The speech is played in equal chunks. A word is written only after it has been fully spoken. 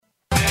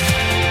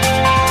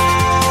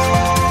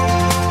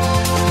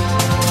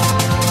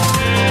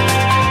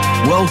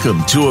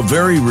Welcome to a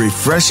very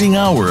refreshing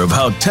hour of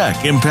how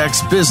tech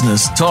impacts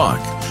business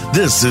talk.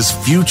 This is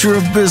Future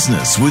of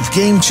Business with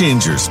Game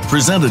Changers,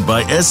 presented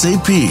by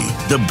SAP,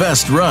 the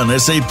best run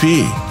SAP.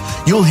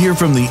 You'll hear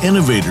from the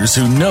innovators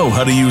who know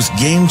how to use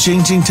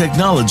game-changing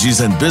technologies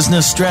and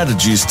business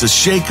strategies to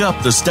shake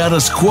up the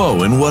status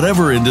quo in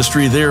whatever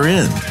industry they're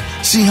in.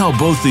 See how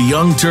both the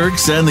young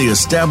Turks and the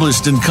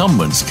established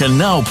incumbents can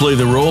now play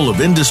the role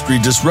of industry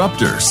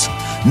disruptors.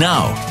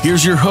 Now,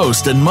 here's your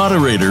host and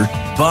moderator,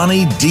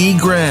 Bonnie D.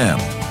 Graham.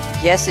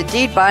 Yes,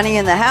 indeed, Bonnie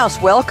in the house.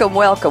 Welcome,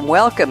 welcome,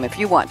 welcome. If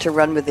you want to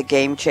run with the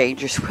Game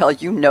Changers, well,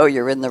 you know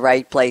you're in the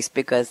right place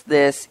because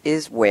this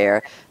is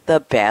where the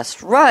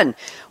best run.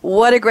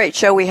 What a great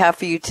show we have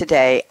for you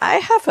today. I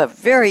have a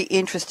very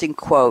interesting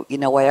quote. You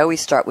know, I always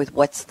start with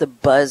what's the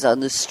buzz on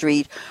the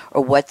street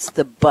or what's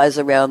the buzz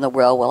around the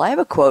world. Well, I have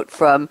a quote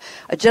from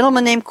a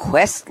gentleman named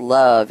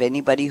Questlove.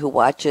 Anybody who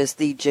watches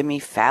the Jimmy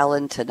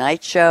Fallon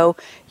Tonight Show,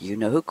 you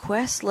know who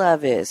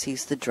Questlove is.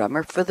 He's the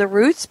drummer for the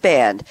Roots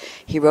Band.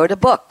 He wrote a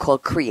book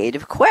called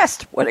Creative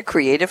Quest. What a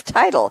creative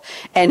title.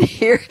 And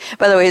here,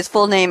 by the way, his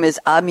full name is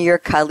Amir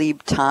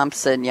Khalib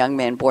Thompson, young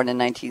man born in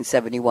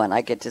 1971.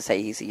 I get to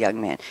say he's a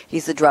young man.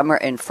 He's the drummer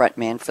and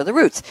frontman for the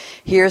Roots.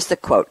 Here's the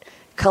quote.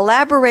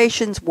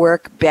 Collaborations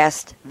work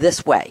best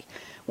this way,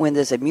 when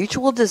there's a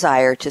mutual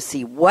desire to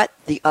see what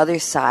the other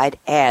side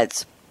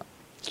adds.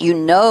 You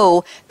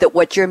know that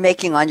what you're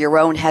making on your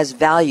own has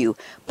value,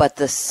 but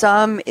the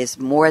sum is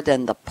more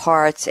than the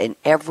parts, and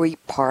every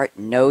part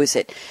knows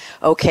it.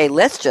 Okay,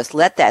 let's just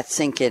let that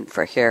sink in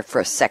for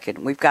a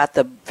second. We've got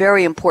the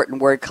very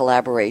important word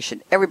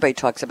collaboration. Everybody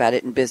talks about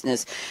it in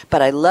business,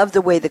 but I love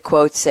the way the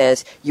quote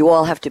says, you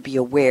all have to be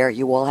aware,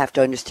 you all have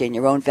to understand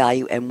your own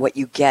value and what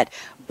you get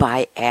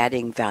by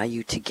adding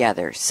value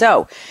together.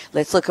 So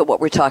let's look at what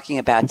we're talking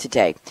about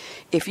today.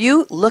 If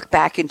you look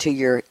back into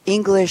your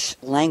English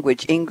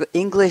language,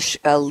 English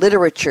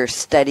literature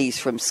studies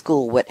from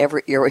school,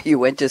 whatever era you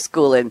went to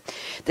school in,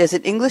 there's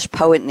an English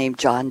poet named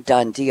John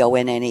Donne,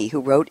 D-O-N-N-E, who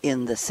wrote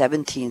in the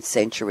 17th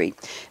century.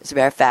 As a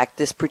matter of fact,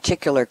 this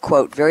particular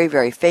quote, very,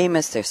 very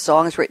famous. There's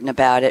songs written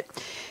about it.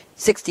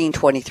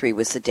 1623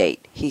 was the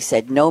date. He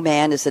said, "No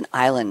man is an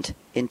island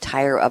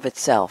entire of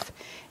itself.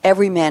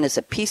 Every man is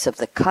a piece of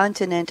the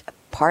continent, a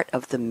part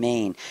of the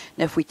main."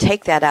 Now, if we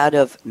take that out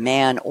of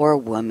man or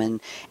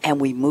woman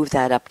and we move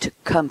that up to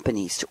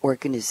companies, to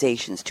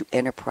organizations, to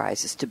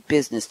enterprises, to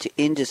business, to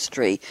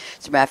industry,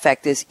 as a matter of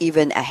fact, there's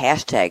even a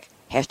hashtag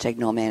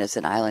no man is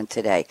an island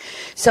today.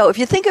 So if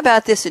you think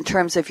about this in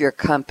terms of your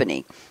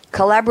company,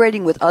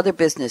 collaborating with other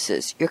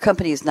businesses, your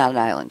company is not an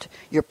island.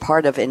 You're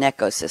part of an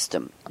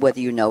ecosystem,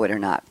 whether you know it or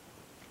not.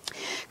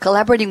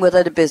 Collaborating with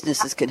other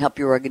businesses can help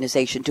your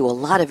organization do a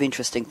lot of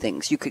interesting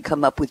things. You could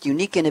come up with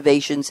unique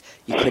innovations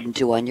you couldn't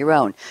do on your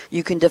own.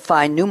 You can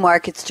define new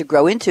markets to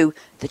grow into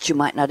that you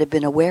might not have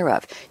been aware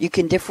of. You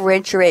can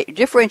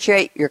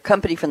differentiate your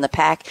company from the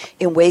pack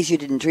in ways you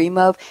didn't dream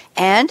of,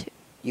 and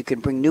you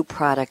can bring new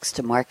products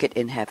to market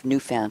and have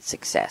newfound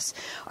success.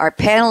 Our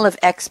panel of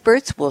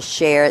experts will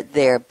share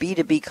their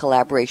B2B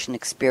collaboration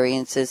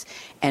experiences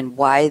and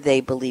why they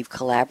believe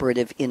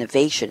collaborative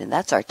innovation, and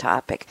that's our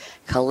topic.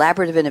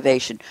 Collaborative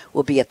innovation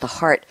will be at the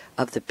heart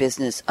of the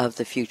business of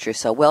the future.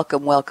 So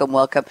welcome, welcome,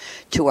 welcome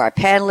to our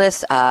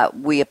panelists.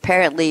 We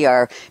apparently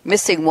are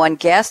missing one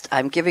guest.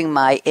 I'm giving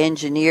my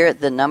engineer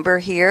the number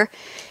here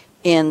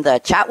in the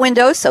chat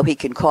window so he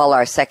can call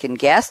our second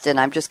guest. And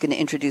I'm just going to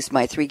introduce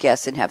my three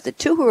guests and have the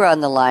two who are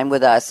on the line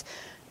with us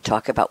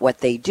talk about what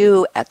they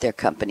do at their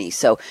company.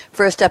 So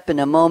first up in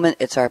a moment,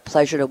 it's our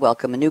pleasure to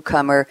welcome a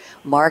newcomer,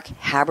 Mark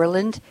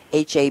Haberland,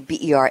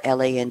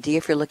 Haberland.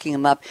 If you're looking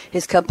him up,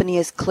 his company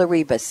is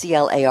Clariba,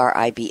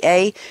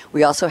 Clariba.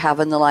 We also have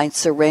on the line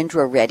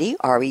Surendra Reddy,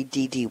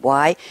 Reddy,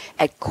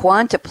 at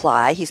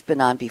Quantiply. He's been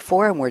on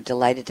before, and we're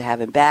delighted to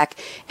have him back.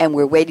 And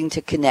we're waiting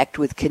to connect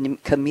with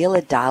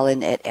Camila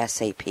Dahlin at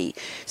SAP.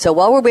 So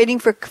while we're waiting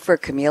for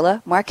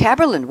Camila, Mark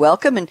Haberland,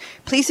 welcome, and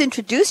please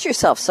introduce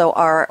yourself so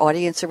our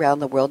audience around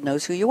the world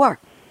knows who you are.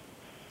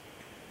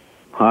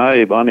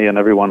 Hi, Bonnie, and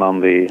everyone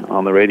on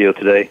the radio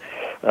today.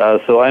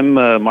 So I'm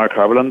Mark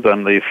Haberland.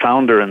 I'm the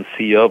founder and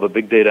CEO of a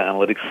big data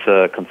analytics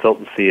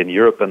consultancy in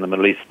Europe and the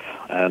Middle East.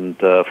 And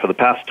for the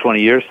past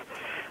 20 years,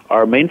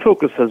 our main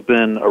focus has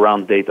been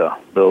around data,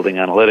 building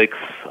analytics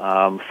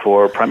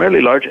for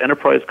primarily large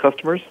enterprise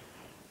customers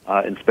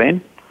in Spain,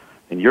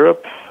 in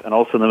Europe, and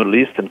also in the Middle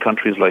East, in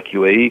countries like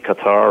UAE,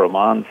 Qatar,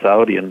 Oman,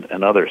 Saudi,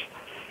 and others.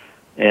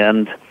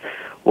 And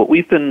what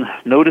we've been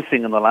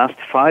noticing in the last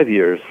 5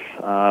 years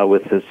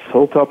with this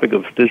whole topic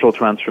of digital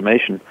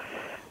transformation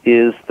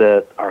is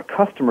that our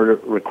customer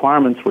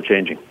requirements were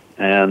changing,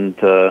 and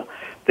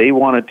they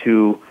wanted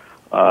to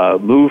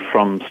move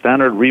from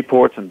standard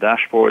reports and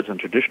dashboards and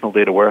traditional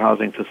data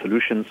warehousing to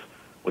solutions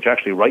which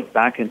actually write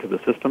back into the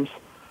systems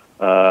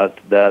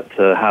that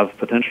have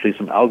potentially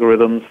some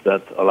algorithms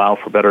that allow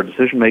for better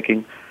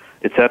decision-making,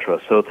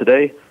 etc. So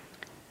today,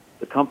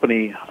 the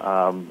company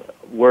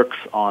works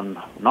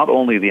on not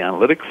only the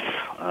analytics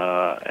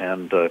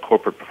and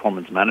corporate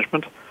performance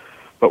management,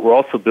 but we're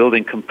also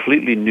building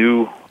completely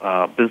new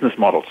business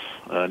models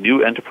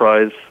new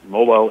enterprise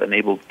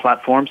mobile-enabled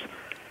platforms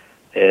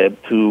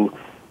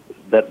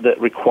that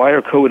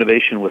require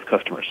co-innovation with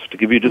customers. To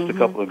give you just a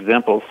couple of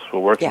examples, we're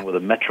working with a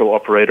metro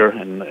operator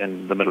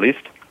in the Middle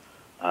East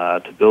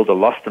to build a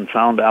lost and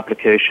found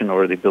application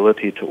or the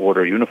ability to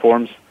order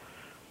uniforms.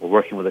 We're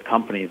working with a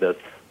company that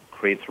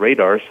creates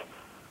radars,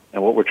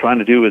 and what we're trying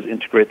to do is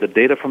integrate the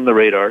data from the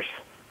radars,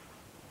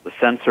 the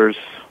sensors,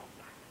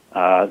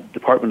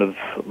 Department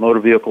of Motor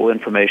Vehicle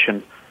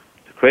Information,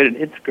 to create an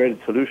integrated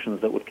solution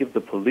that would give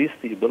the police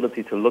the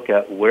ability to look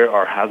at where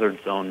are hazard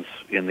zones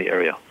in the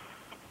area.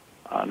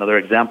 Another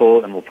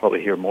example, and we'll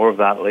probably hear more of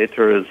that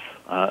later, is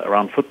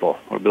around football.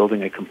 We're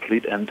building a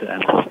complete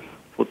end-to-end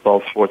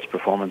football sports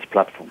performance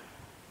platform.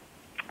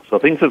 So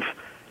things have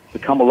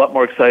become a lot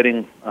more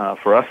exciting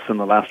for us in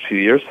the last few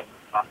years,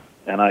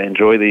 and I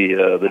enjoy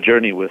the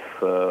journey with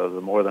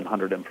the more than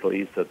 100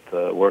 employees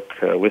that work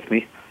with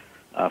me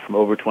from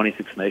over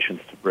 26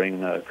 nations to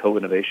bring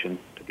co-innovation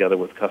together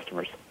with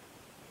customers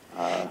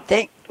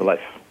to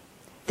life.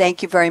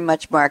 Thank you very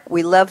much, Mark.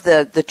 We love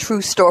the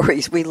true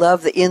stories. We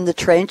love the in the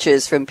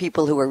trenches from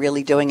people who are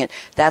really doing it.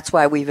 That's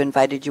why we've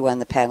invited you on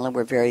the panel, and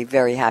we're very,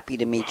 very happy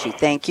to meet you.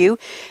 Thank you.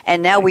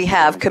 And now we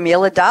have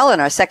Camilla Dahlin,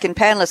 our second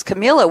panelist.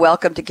 Camilla,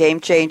 welcome to Game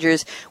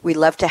Changers. We'd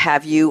love to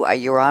have you.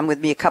 You're on with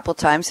me a couple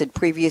times in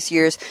previous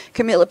years.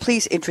 Camilla,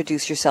 please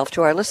introduce yourself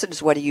to our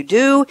listeners. What do you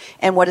do,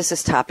 and what does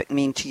this topic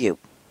mean to you?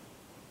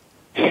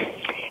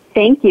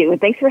 Thank you.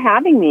 Thanks for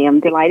having me.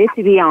 I'm delighted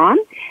to be on.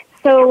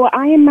 So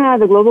I am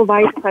the Global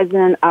Vice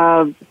President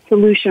of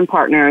Solution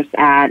Partners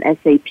at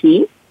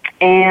SAP,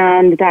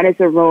 and that is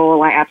a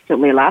role I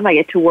absolutely love. I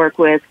get to work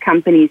with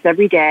companies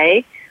every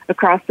day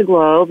across the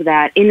globe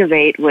that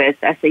innovate with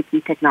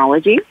SAP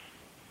technology.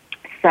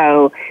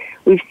 So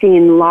we've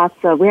seen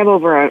we have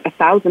over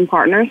 1,000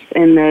 partners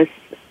in this,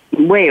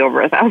 way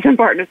over 1,000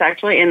 partners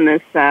actually in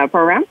this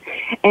program,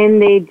 and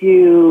they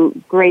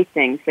do great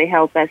things. They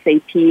help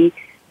SAP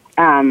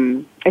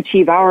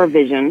achieve our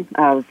vision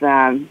of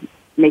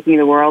making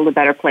the world a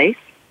better place.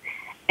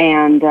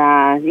 And,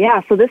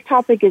 so this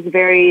topic is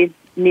very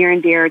near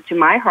and dear to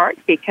my heart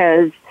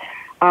because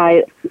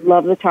I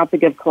love the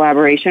topic of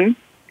collaboration,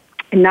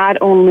 not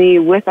only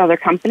with other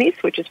companies,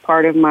 which is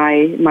part of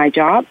my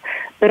job,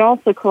 but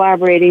also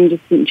collaborating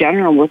just in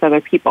general with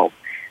other people.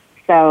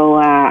 So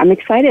I'm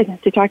excited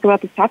to talk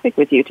about this topic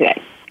with you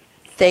today.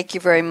 Thank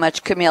you very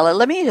much, Camilla.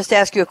 Let me just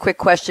ask you a quick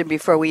question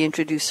before we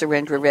introduce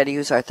Surendra Reddy,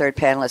 who's our third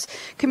panelist.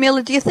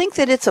 Camilla, do you think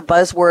that it's a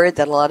buzzword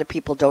that a lot of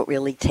people don't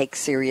really take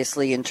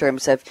seriously in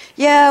terms of,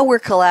 we're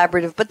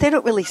collaborative, but they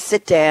don't really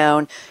sit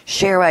down,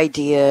 share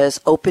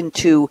ideas, open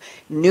to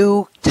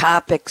new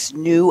topics,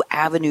 new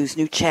avenues,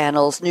 new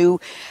channels, maybe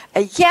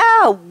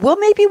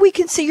we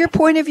can see your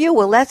point of view.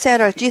 Well, let's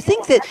add our... Do you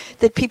think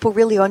that people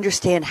really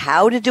understand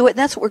how to do it? And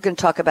that's what we're going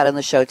to talk about on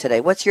the show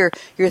today. What's your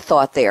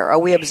thought there? Are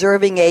we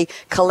observing a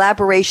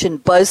collaboration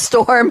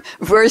buzzstorm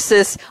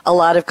versus a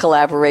lot of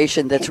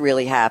collaboration that's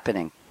really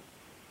happening?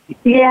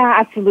 Yeah,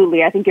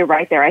 absolutely. I think you're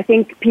right there. I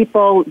think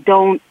people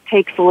don't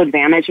take full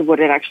advantage of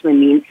what it actually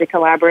means to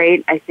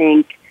collaborate. I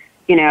think,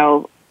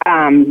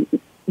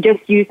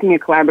 just using a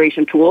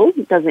collaboration tool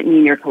doesn't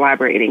mean you're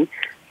collaborating.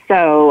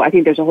 So I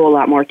think there's a whole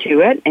lot more to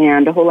it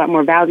and a whole lot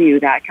more value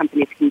that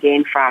companies can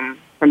gain from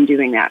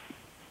doing that.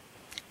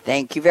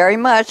 Thank you very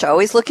much.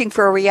 Always looking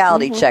for a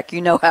reality check.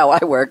 You know how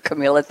I work,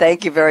 Camilla.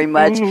 Thank you very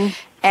much.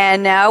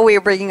 And now we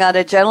are bringing on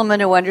a gentleman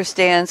who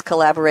understands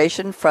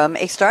collaboration from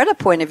a startup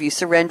point of view,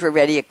 Surendra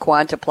Reddy at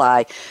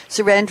Quantiply.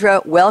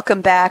 Surendra,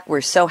 welcome back. We're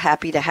so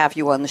happy to have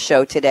you on the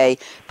show today.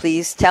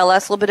 Please tell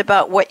us a little bit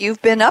about what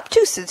you've been up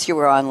to since you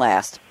were on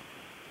last.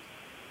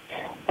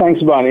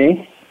 Thanks,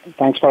 Bonnie.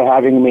 Thanks for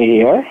having me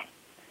here.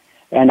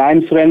 And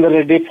I'm Surendra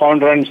Reddy,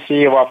 founder and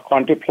CEO of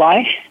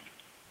Quantiply.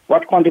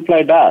 What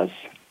Quantiply does,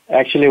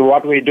 actually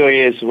what we do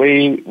is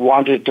we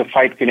wanted to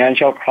fight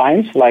financial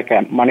crimes like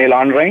money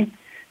laundering,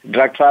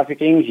 drug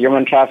trafficking,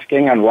 human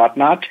trafficking, and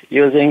whatnot,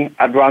 using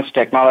advanced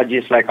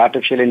technologies like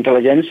artificial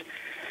intelligence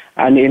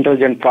and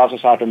intelligent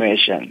process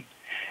automation.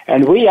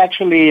 And we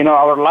actually,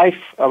 our life,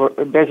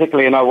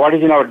 basically, what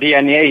is in our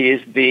DNA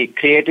is the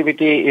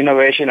creativity,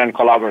 innovation, and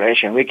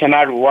collaboration. We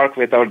cannot work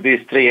without these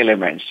three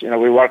elements.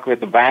 We work with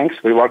the banks,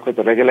 we work with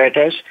the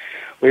regulators,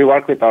 we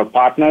work with our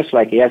partners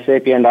like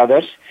SAP and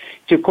others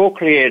to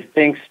co-create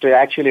things to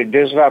actually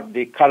disrupt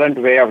the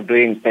current way of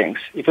doing things.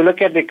 If you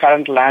look at the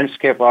current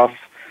landscape of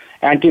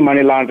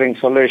anti-money laundering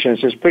solutions,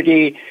 it's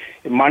pretty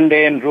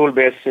mundane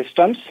rule-based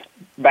systems.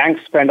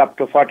 Banks spend up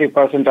to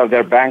 40% of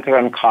their bank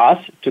run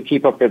costs to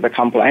keep up with the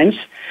compliance.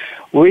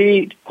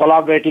 We,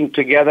 collaborating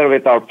together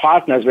with our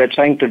partners, we're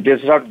trying to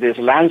disrupt this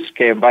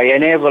landscape by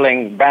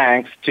enabling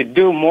banks to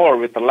do more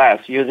with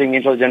less using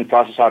intelligent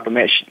process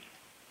automation.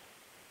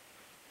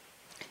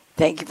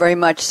 Thank you very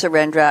much,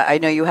 Surendra. I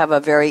know you have a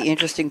very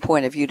interesting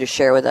point of view to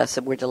share with us,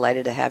 and we're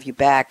delighted to have you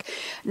back.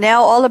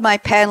 Now, all of my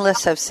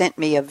panelists have sent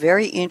me a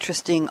very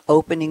interesting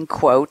opening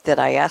quote that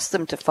I asked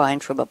them to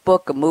find from a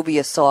book, a movie,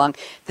 a song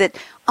that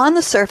on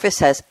the surface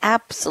has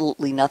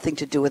absolutely nothing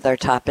to do with our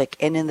topic.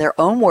 And in their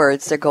own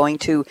words, they're going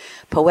to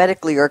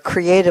poetically or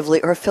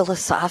creatively or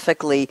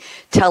philosophically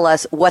tell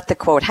us what the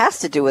quote has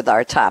to do with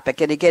our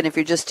topic. And again, if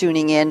you're just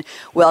tuning in,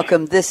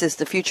 welcome. This is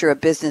the Future of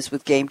Business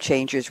with Game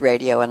Changers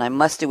Radio. And I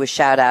must do a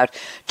shout out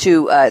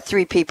to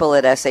three people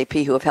at SAP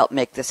who have helped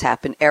make this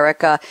happen.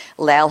 Erica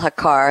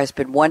Lalhakar has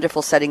been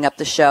wonderful setting up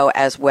the show,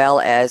 as well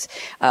as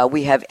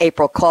we have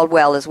April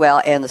Caldwell as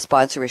well, and the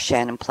sponsor is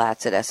Shannon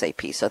Platts at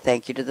SAP. So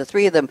thank you to the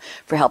three of them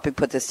for helping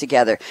put this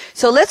together.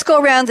 So let's go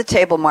around the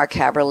table. Mark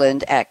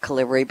Haberland at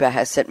Calibri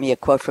has sent me a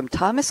quote from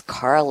Thomas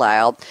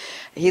Carlyle.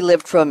 He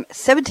lived from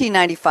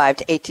 1795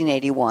 to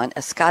 1881,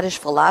 a Scottish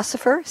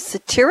philosopher,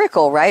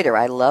 satirical writer.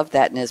 I love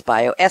that in his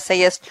bio.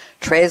 Essayist,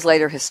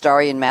 translator,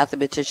 historian,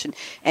 mathematician,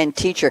 and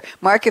teacher.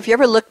 Mark, if you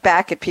ever look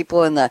back at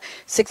people in the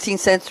 16th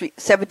century,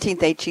 17th,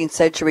 18th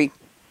century,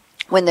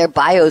 when their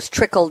bios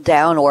trickle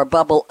down or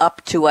bubble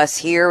up to us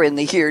here in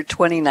the year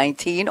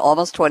 2019,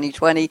 almost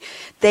 2020,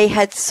 they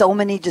had so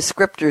many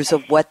descriptors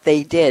of what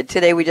they did.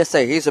 Today we just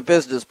say, he's a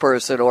business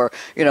person, or,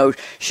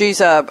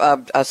 she's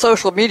a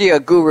social media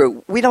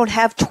guru. We don't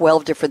have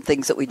 12 different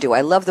things that we do.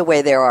 I love the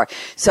way there are.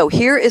 So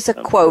here is a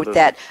quote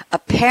that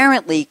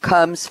apparently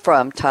comes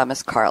from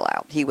Thomas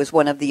Carlyle. He was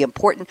one of the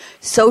important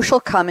social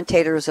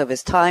commentators of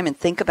his time. And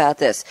think about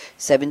this,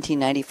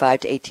 1795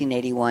 to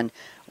 1881.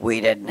 We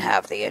didn't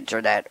have the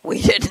internet.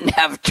 We didn't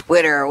have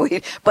Twitter.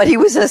 But he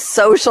was a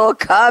social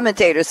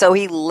commentator, so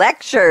he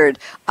lectured.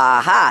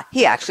 Aha!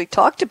 He actually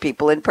talked to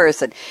people in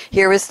person.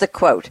 Here is the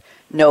quote.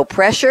 No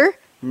pressure,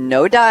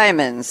 no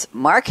diamonds.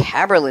 Mark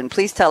Haberland,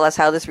 please tell us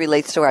how this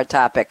relates to our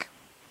topic.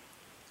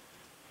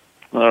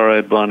 All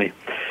right, Bonnie.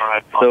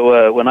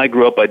 So when I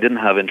grew up, I didn't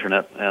have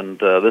internet, and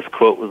this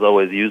quote was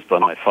always used by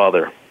my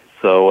father.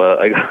 So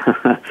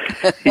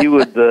he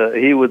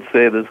would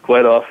say this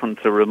quite often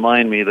to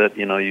remind me that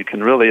you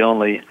can really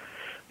only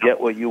get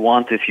what you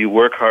want if you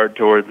work hard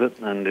towards it,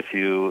 and if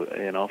you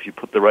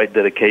put the right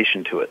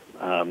dedication to it.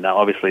 Now,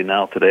 obviously,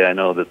 today I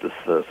know that this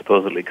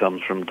supposedly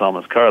comes from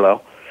Thomas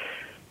Carlyle,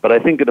 but I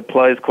think it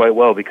applies quite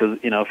well because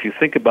if you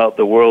think about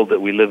the world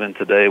that we live in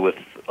today, with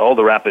all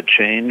the rapid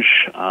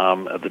change,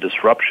 the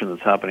disruption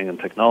that's happening in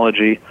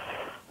technology,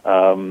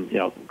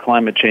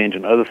 climate change,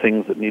 and other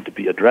things that need to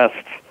be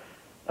addressed.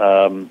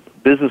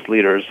 Business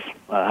leaders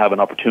have an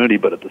opportunity,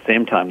 but at the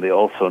same time, they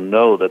also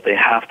know that they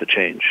have to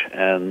change.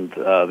 And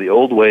the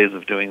old ways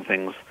of doing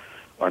things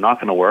are not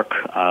going to work.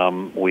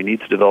 We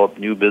need to develop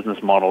new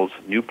business models,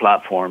 new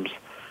platforms,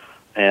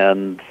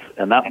 and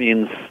that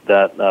means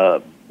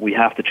that we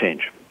have to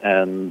change.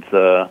 And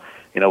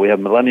we have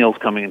millennials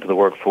coming into the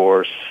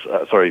workforce.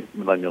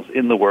 Millennials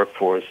in the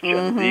workforce.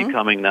 Gen Z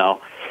coming now.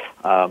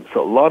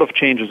 So a lot of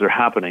changes are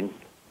happening,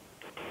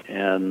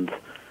 and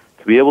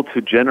to be able to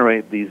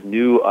generate these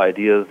new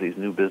ideas, these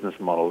new business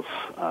models,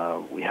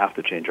 we have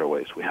to change our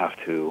ways. We have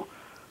to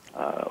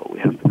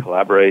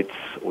collaborate.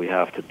 We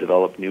have to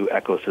develop new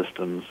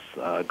ecosystems,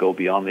 go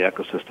beyond the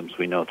ecosystems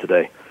we know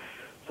today.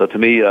 So to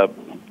me,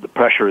 the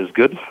pressure is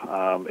good.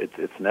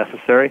 It's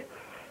necessary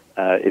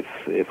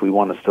if we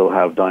want to still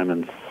have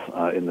diamonds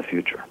in the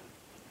future.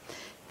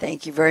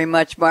 Thank you very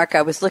much, Mark.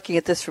 I was looking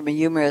at this from a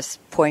humorous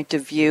point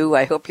of view.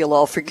 I hope you'll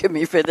all forgive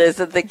me for this.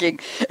 And thinking,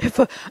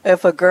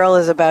 if a girl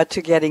is about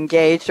to get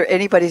engaged, or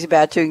anybody's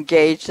about to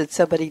engage, and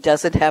somebody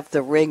doesn't have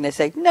the ring, they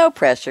say, no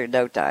pressure,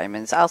 no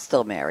diamonds. I'll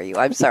still marry you.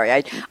 I'm sorry.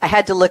 I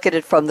had to look at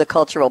it from the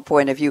cultural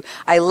point of view.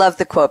 I love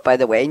the quote, by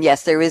the way. And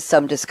yes, there is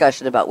some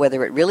discussion about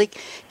whether it really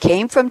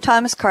came from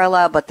Thomas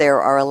Carlyle, but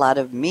there are a lot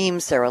of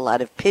memes. There are a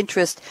lot of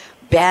Pinterest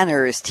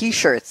banners,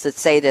 T-shirts that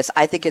say this.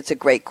 I think it's a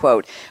great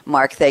quote.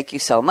 Mark, thank you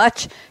so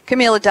much.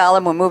 Camila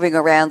Dahlem, we're moving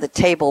around the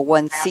table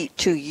one seat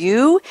to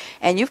you,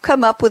 and you've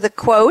come up with a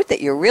quote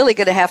that you're really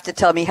going to have to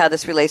tell me how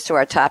this relates to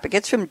our topic.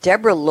 It's from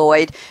Deborah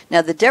Lloyd.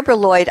 Now, the Deborah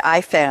Lloyd I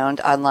found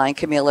online,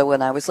 Camila,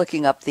 when I was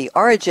looking up the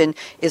origin,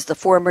 is the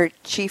former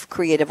Chief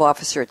Creative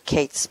Officer at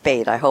Kate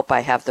Spade. I hope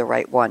I have the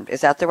right one.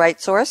 Is that the right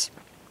source?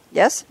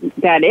 Yes?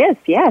 That is,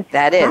 yes.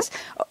 That is.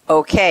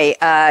 Okay.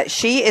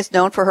 She is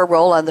known for her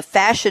role on the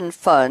Fashion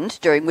Fund,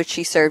 during which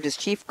she served as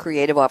Chief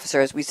Creative Officer,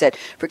 as we said,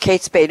 for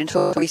Kate Spade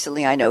until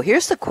recently, I know.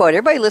 Here's the quote.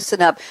 Everybody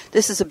listen up.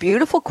 This is a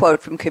beautiful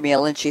quote from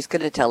Camille, and she's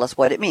going to tell us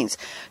what it means.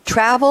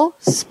 Travel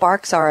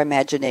sparks our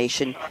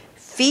imagination,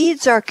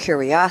 feeds our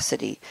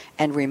curiosity,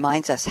 and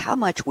reminds us how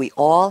much we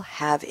all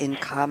have in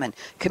common.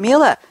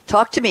 Camila,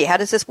 talk to me. How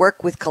does this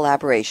work with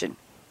collaboration?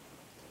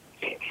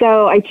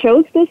 So I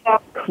chose this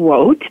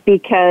quote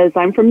because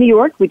I'm from New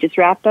York. We just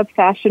wrapped up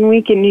Fashion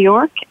Week in New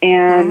York,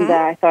 and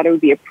I thought it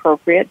would be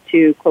appropriate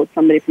to quote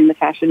somebody from the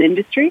fashion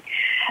industry.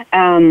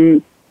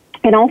 And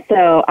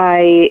also,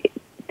 I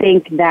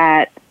think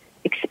that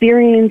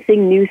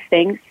experiencing new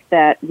things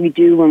that we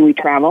do when we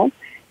travel,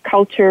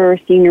 culture,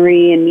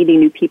 scenery, and meeting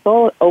new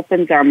people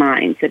opens our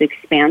minds. It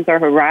expands our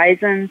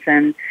horizons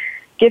and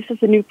gives us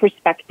a new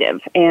perspective.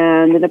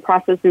 And in the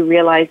process, we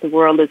realize the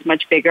world is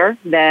much bigger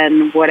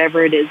than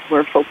whatever it is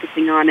we're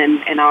focusing on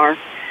in our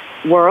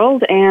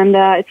world, and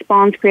it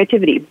spawns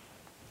creativity.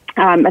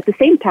 At the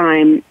same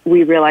time,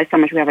 we realize how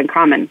much we have in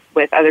common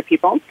with other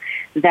people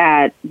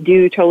that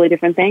do totally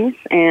different things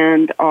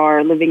and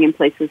are living in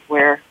places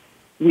where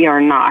we are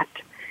not.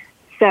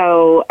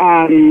 So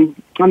on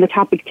the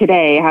topic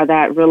today, how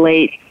that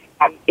relates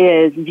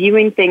is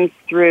viewing things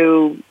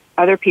through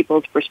other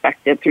people's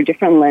perspective, through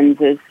different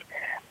lenses,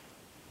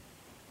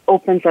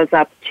 opens us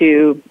up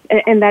to,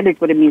 and that is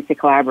what it means to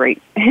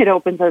collaborate. It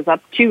opens us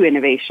up to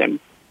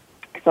innovation.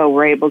 So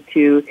we're able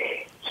to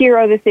hear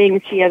other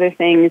things, see other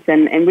things,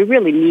 and we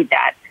really need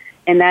that.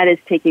 And that is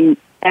taking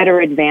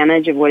better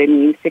advantage of what it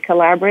means to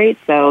collaborate.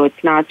 So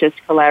it's not just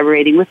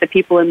collaborating with the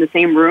people in the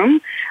same room,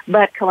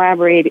 but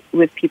collaborate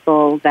with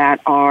people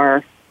that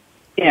are,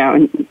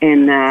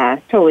 in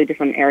totally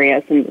different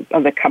areas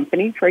of the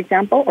company, for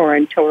example, or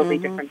in totally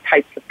different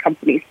types of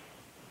companies.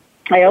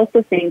 I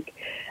also think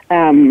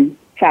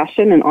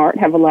fashion and art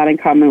have a lot in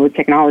common with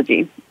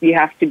technology. You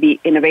have to be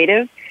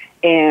innovative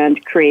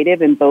and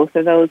creative in both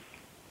of those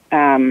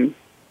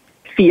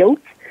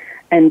fields.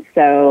 And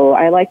so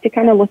I like to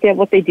kind of look at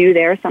what they do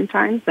there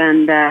sometimes,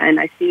 and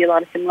I see a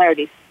lot of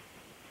similarities.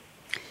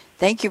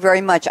 Thank you very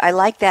much. I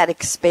like that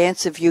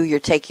expansive view you're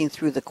taking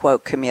through the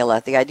quote,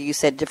 Camila. The idea you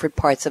said different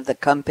parts of the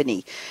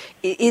company.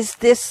 Is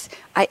this,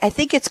 I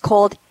think it's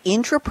called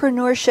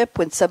intrapreneurship,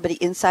 when somebody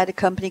inside a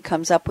company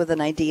comes up with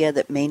an idea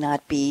that may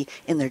not be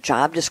in their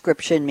job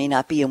description, may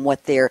not be in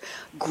what their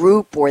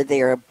group or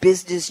their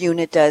business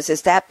unit does.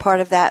 Is that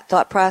part of that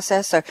thought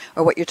process or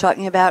what you're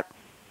talking about?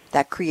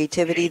 That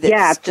creativity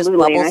that just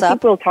bubbles and I up?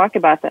 think we'll talk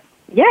about that.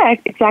 Yeah,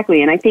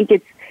 exactly. And I think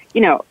it's,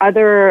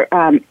 other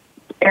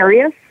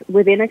areas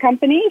within a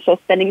company, so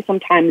spending some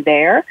time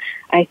there,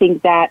 I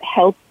think that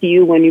helps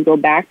you when you go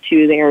back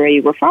to the area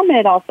you were from.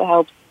 It also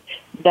helps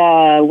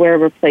the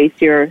wherever place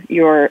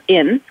you're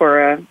in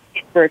for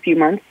a few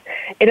months.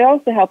 It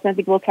also helps, and I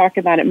think we'll talk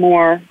about it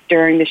more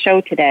during the show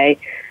today,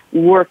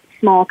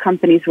 small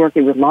companies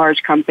working with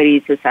large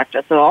companies,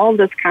 etc. So all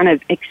this kind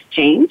of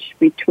exchange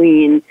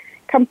between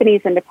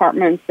companies and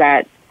departments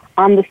that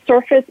on the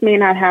surface may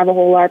not have a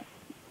whole lot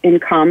in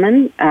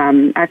common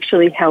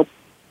actually helps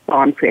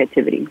on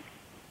creativity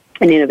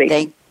and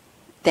innovation.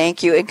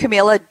 Thank you. And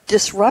Camila,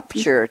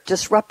 disruptor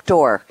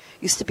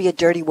used to be a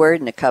dirty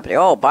word in a company.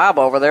 Oh, Bob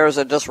over there is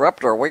a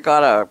disruptor. We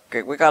gotta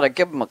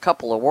give him a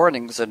couple of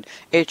warnings, and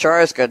HR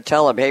is gonna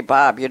tell him, hey,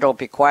 Bob, you don't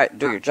be quiet and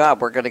do your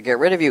job. We're gonna get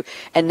rid of you.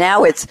 And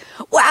now it's,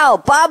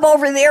 wow, Bob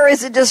over there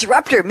is a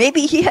disruptor.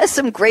 Maybe he has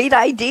some great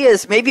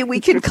ideas. Maybe we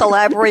can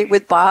collaborate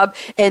with Bob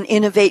and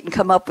innovate and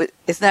come up with.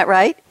 Isn't that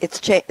right?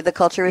 The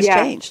culture has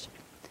changed.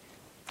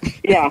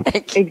 Yeah,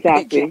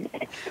 exactly.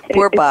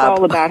 Poor Bob. It's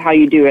all about how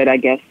you do it, I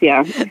guess.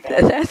 Yeah.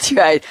 That's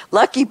right.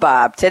 Lucky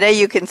Bob. Today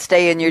you can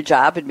stay in your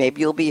job and maybe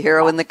you'll be a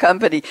hero in the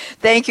company.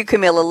 Thank you,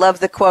 Camila.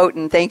 Love the quote,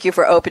 and thank you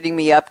for opening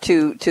me up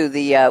to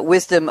the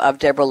wisdom of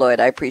Deborah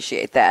Lloyd. I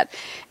appreciate that.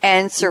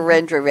 And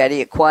Surendra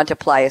Reddy at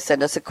Quantiply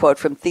sent us a quote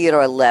from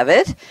Theodore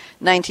Levitt,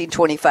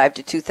 1925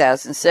 to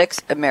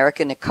 2006,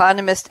 American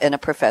economist and a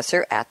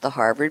professor at the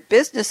Harvard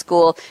Business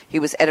School. He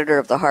was editor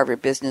of the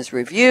Harvard Business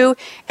Review,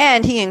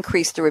 and he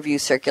increased the review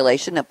circulation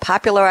and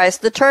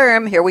popularized the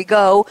term, here we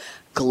go,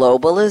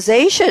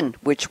 globalization,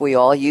 which we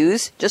all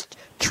use, just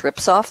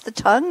trips off the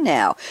tongue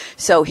now.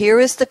 So here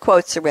is the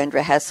quote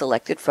Surendra has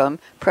selected from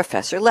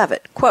Professor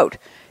Levitt. Quote,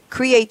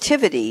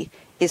 creativity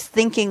is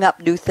thinking up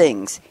new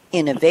things.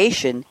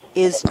 Innovation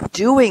is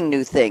doing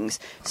new things.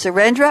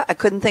 Surendra, I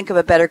couldn't think of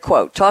a better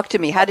quote. Talk to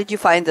me. How did you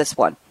find this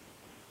one?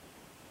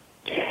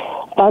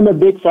 I'm a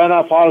big fan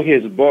of all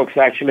his books.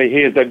 Actually,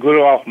 he is the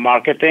guru of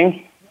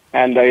marketing,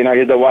 and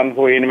he's the one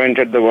who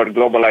invented the word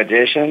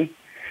globalization.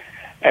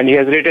 And he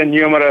has written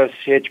numerous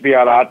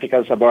HBR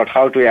articles about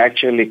how to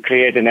actually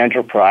create an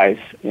enterprise.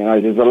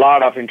 There's a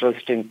lot of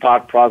interesting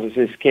thought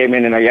processes came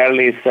in the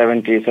early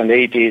 70s and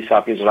 80s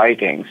of his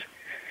writings.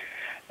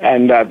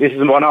 And this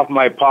is one of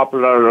my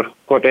popular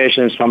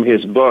quotations from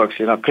his books.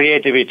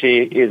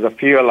 Creativity is the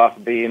fuel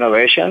of the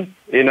innovation.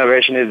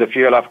 Innovation is the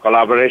fuel of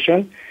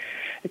collaboration.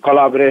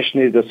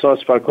 Collaboration is the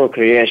source for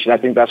co-creation. I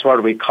think that's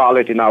what we call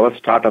it in our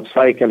startup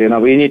cycle.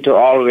 We need to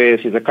always,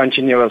 it's a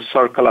continuous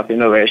circle of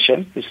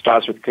innovation. It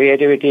starts with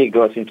creativity,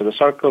 goes into the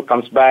circle,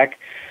 comes back,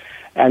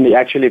 and it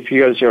actually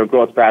fuels your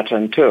growth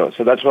pattern too.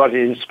 So that's what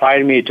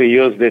inspired me to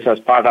use this as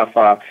part of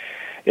a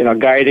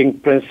guiding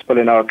principle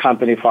in our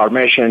company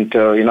formation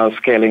to,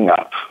 scaling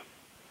up.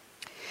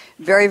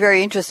 Very,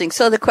 very interesting.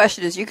 So the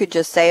question is, you could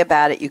just say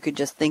about it, you could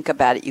just think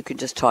about it, you could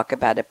just talk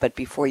about it, but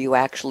before you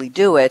actually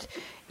do it,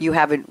 you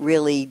haven't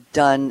really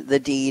done the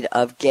deed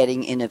of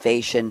getting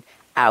innovation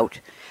out.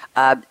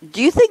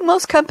 Do you think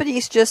most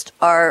companies just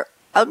are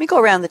let me go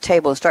around the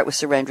table and start with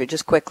Surendra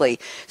just quickly.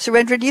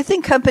 Surendra, do you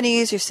think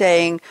companies are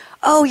saying,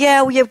 oh,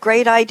 yeah, we have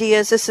great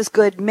ideas. This is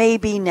good.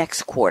 Maybe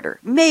next quarter.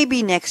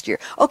 Maybe next year.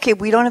 Okay,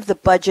 we don't have the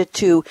budget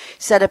to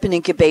set up an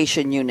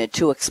incubation unit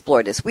to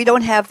explore this. We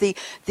don't have the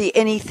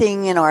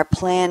anything in our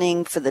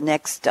planning for the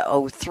next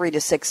 3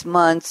 to 6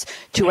 months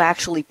to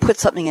actually put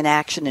something in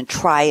action and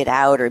try it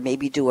out, or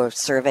maybe do a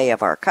survey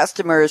of our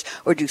customers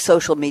or do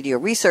social media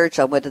research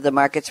on whether the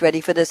market's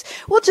ready for this.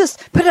 We'll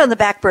just put it on the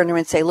back burner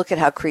and say, look at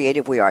how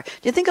creative we are.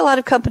 Do you think a lot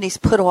of companies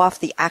put off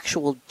the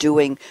actual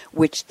doing,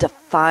 which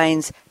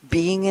defines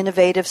being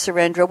innovative,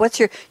 Surendra? What's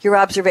your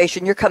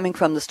observation? You're coming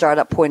from the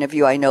startup point of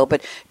view, I know,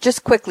 but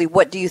just quickly,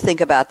 what do you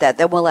think about that?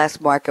 Then we'll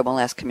ask Mark and we'll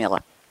ask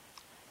Camilla.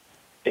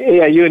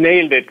 Yeah, you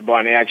nailed it,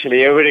 Bonnie.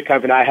 Actually, every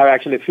company, I have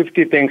actually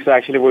 50 things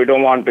actually we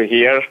don't want to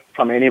hear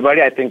from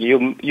anybody. I think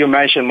you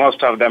mentioned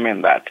most of them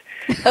in that.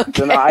 Okay.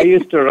 So now I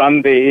used to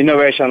run the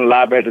innovation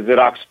lab at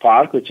Xerox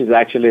PARC, which is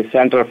actually a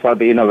center for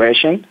the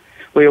innovation.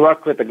 We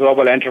work with the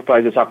global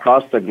enterprises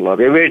across the globe.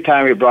 Every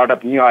time we brought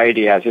up new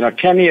ideas,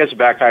 10 years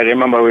back, I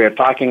remember we were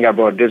talking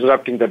about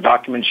disrupting the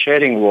document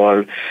sharing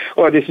world.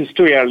 Oh, this is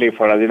too early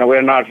for us.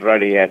 We're not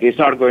ready yet. It's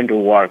not going to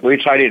work. We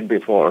tried it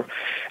before.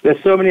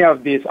 There's so many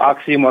of these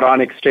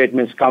oxymoronic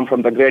statements come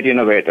from the great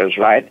innovators,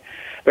 right?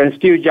 When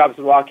Steve Jobs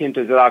walked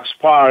into Xerox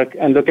PARC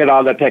and looked at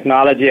all the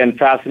technology and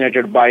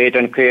fascinated by it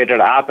and created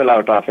Apple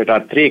out of it, or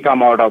 3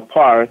 come out of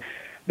PARC,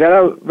 there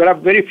are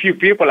very few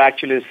people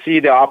actually see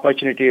the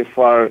opportunity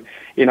for,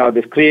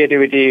 this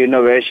creativity,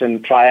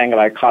 innovation triangle,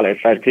 I call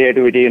it, right?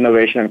 Creativity,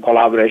 innovation, and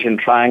collaboration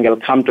triangle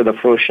come to the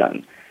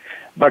fruition.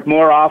 But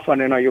more often,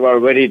 you are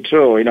very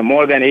true.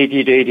 More than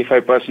 80 to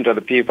 85% of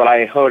the people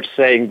I heard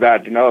saying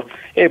that,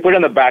 hey, put it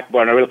on the back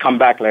burner, we'll come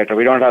back later.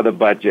 We don't have the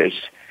budgets.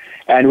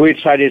 And we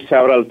tried it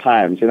several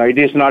times. It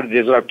is not a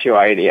disruptive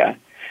idea.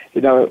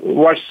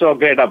 What's so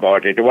great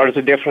about it? What is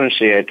the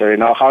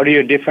differentiator? How do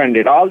you defend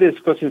it? All these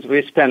questions,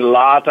 we spend a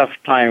lot of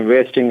time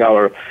wasting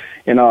our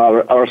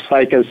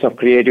cycles of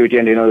creativity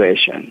and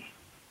innovation.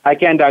 I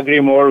can't agree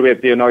more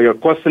with, your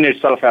question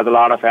itself has a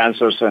lot of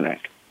answers in it.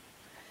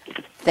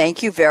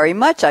 Thank you very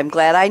much. I'm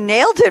glad I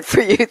nailed it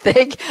for you.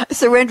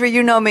 Surendra,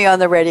 you know me on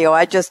the radio.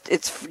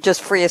 It's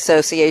just free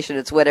association.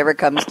 It's whatever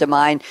comes to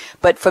mind.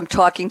 But from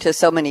talking to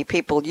so many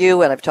people,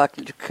 and I've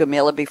talked to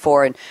Camilla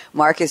before, and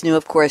Mark is new,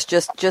 of course,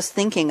 just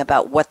thinking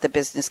about what the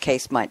business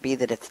case might be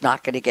that it's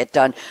not going to get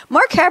done.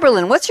 Mark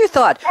Haberlin, what's your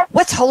thought?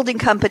 What's holding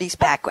companies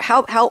back?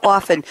 How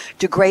often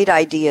do great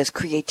ideas,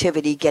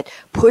 creativity get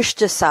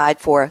pushed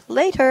aside for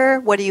later?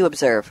 What do you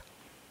observe?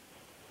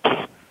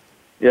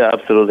 Yeah,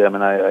 absolutely. I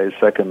mean, I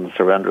second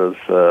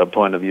Surendra's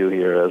point of view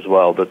here as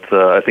well. But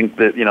I think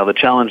that, the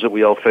challenge that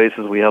we all face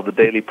is we have the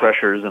daily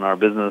pressures in our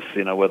business,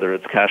 whether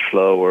it's cash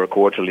flow or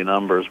quarterly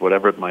numbers,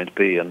 whatever it might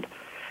be. And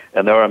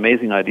there are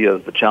amazing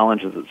ideas. The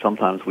challenge is that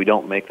sometimes we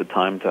don't make the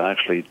time to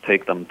actually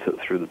take them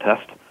through the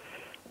test.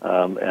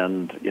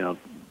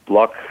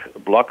 Block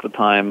the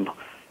time,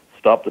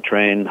 stop the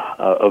train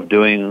of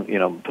doing,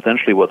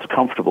 potentially what's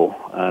comfortable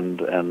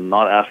and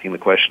not asking the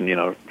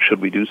question,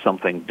 should we do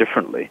something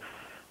differently?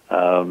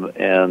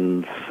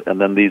 And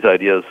then these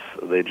ideas,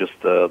 they just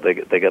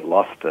they get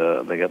lost.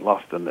 They get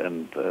lost,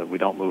 and we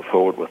don't move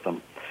forward with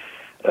them.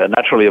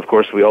 Naturally, of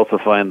course, we also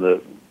find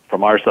that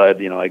from our side,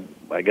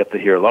 I get to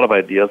hear a lot of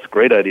ideas,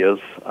 great ideas,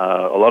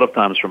 a lot of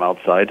times from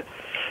outside,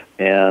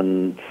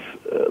 and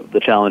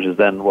the challenge is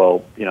then,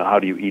 how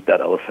do you eat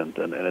that elephant?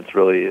 And it's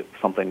really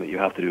something that you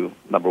have to do,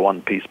 number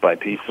one, piece by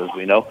piece, as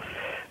we know.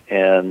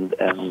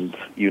 And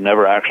you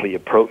never actually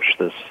approach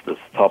this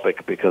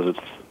topic because it's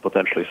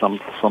potentially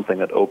something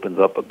that opens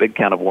up a big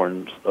can of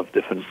worms of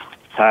different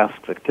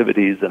tasks,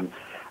 activities,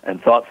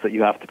 and thoughts that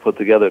you have to put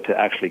together to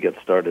actually get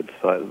started.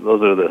 So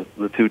those are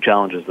the two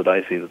challenges that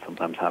I see that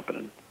sometimes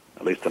happen,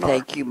 at least in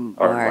Thank you,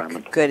 our Mark.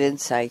 environment. Good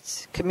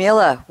insights.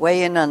 Camilla,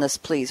 weigh in on this,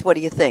 please. What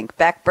do you think?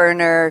 Back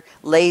burner,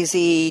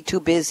 lazy,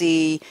 too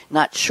busy,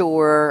 not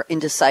sure,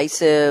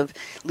 indecisive,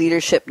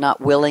 leadership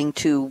not willing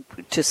to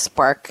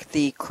spark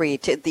the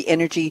the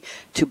energy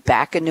to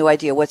back a new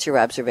idea. What's your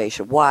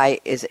observation? Why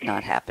is it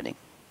not happening?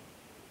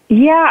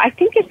 Yeah, I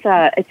think it's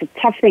a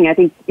tough thing. I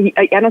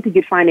don't think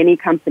you'd find any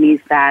companies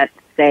that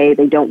say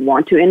they don't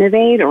want to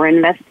innovate or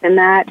invest in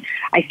that.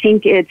 I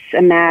think it's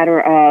a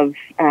matter of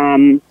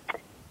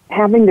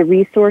having the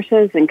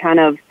resources and kind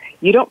of,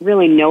 you don't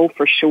really know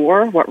for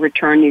sure what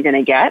return you're going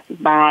to get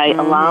by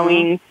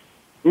allowing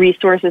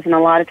resources, and a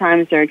lot of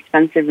times they're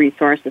expensive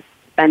resources,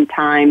 spend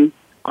time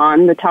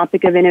on the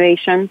topic of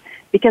innovation,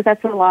 because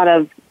that's a lot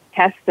of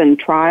test and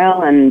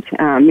trial, and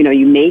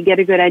you may get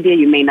a good idea,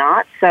 you may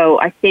not.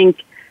 So I think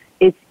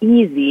it's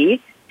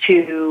easy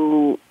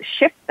to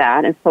shift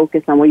that and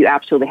focus on what you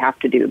absolutely have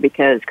to do,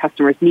 because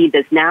customers need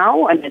this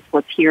now, and it's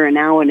what's here and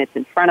now, and it's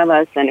in front of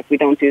us, and if we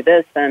don't do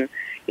this, then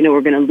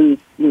we're going to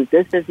lose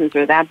this business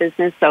or that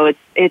business. So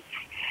it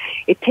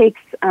takes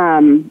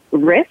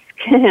risk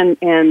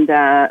and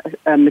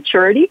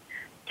maturity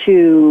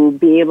to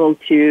be able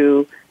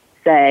to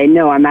say,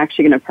 no, I'm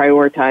actually going to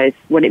prioritize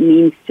what it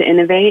means to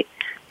innovate.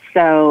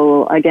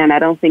 So again, I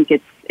don't think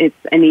it's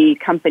any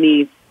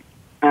company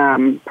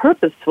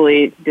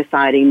purposefully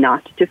deciding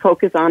not to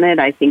focus on it.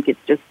 I think it's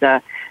just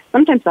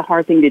sometimes a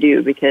hard thing to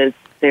do because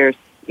there's,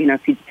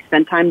 if you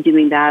spend time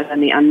doing that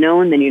and the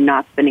unknown, then you're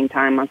not spending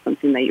time on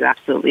something that you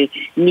absolutely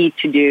need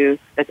to do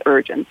that's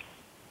urgent.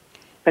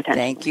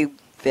 Potentially. Thank you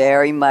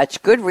very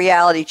much. Good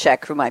reality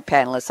check for my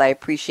panelists. I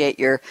appreciate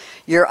your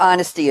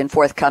honesty and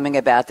forthcoming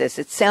about this.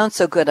 It sounds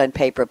so good on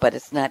paper, but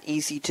it's not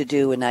easy to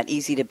do and not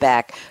easy to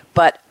back.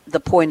 But the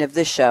point of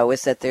this show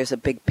is that there's a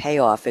big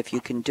payoff if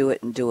you can do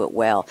it and do it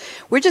well.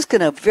 We're just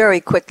going to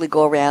very quickly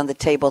go around the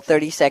table,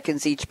 30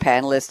 seconds each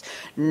panelist.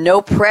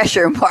 No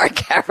pressure, Mark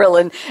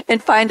Haberlin,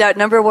 and find out,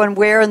 number one,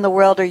 where in the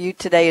world are you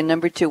today? And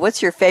number two,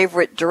 what's your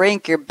favorite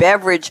drink, your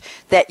beverage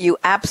that you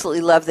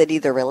absolutely love that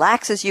either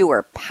relaxes you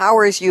or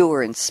powers you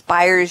or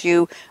inspires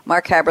you?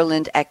 Mark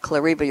Haberlin at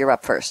Clariba, you're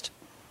up first.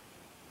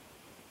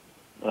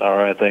 All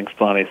right, thanks,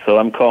 Bonnie. So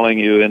I'm calling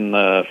you in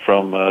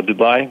from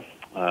Dubai.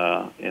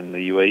 In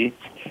the UAE.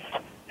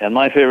 And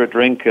my favorite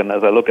drink, and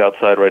as I look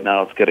outside right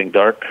now, it's getting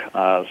dark,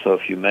 so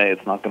if you may,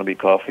 it's not going to be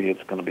coffee,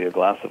 it's going to be a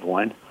glass of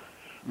wine.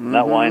 Mm-hmm. And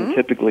that wine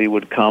typically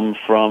would come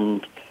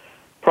from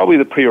probably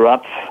the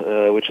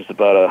Priorat, which is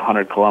about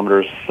 100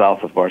 kilometers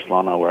south of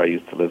Barcelona, where I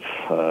used to live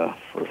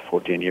for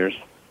 14 years.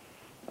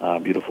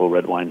 Beautiful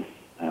red wine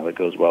that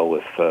goes well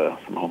with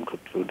some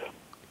home-cooked food.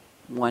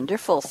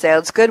 Wonderful.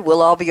 Sounds good.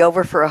 We'll all be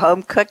over for a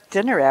home-cooked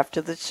dinner after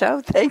the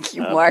show. Thank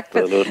you, Mark.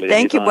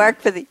 Thank you,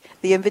 Mark, for the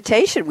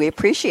invitation. We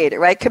appreciate it.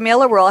 Right,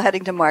 Camila? We're all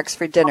heading to Mark's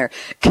for dinner.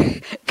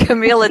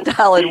 Camila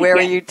Dahlin, where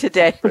are you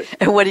today?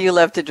 And what do you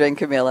love to drink,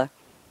 Camila?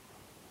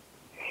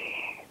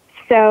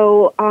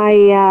 So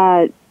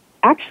I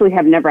actually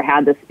have never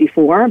had this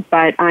before,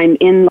 but I'm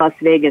in Las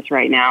Vegas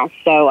right now,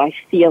 so I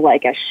feel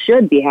like I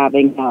should be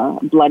having a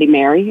Bloody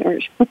Mary,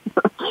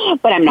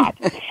 but I'm not.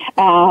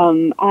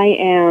 I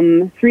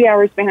am 3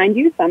 hours behind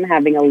you, so I'm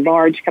having a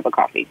large cup of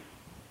coffee.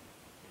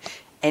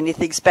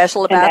 Anything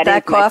special about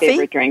that coffee? My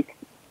favorite drink.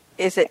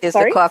 Is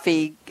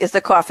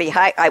the coffee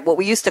high? What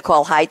we used to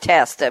call high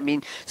test. I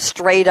mean,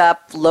 straight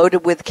up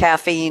loaded with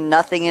caffeine,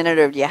 nothing in it,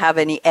 or do you have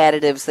any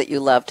additives that you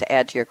love to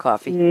add to your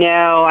coffee?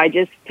 No, I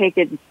just take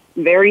it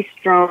very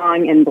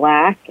strong and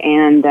black,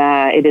 and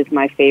it is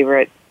my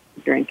favorite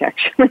drink,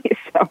 actually.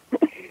 So,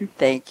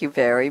 thank you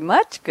very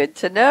much. Good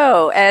to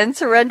know. And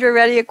Surendra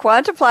Reddy at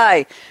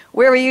Quantiply,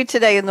 where are you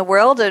today in the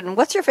world, and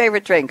what's your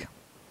favorite drink?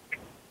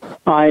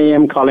 I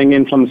am calling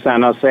in from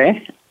San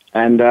Jose,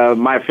 and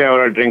my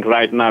favorite drink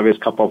right now is a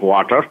cup of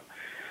water.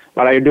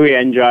 But I do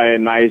enjoy a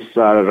nice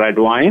red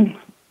wine.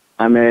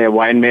 I'm a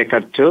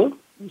winemaker too.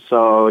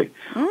 So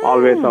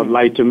always I would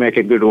like to make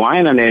a good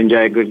wine and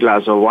enjoy a good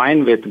glass of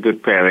wine with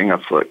good pairing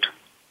of food.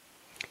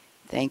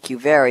 Thank you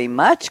very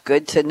much.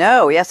 Good to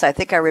know. Yes, I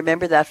think I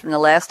remember that from the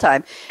last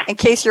time. In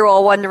case you're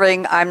all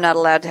wondering, I'm not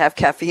allowed to have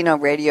caffeine on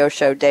radio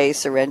show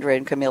days. Surendra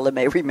and Camila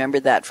may remember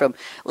that from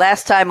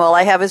last time. All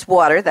I have is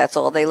water. That's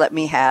all they let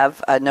me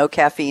have. No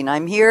caffeine.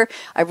 I'm here.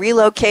 I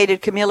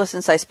relocated, Camila,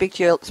 since I spoke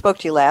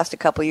to you last a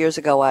couple of years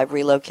ago. I've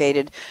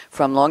relocated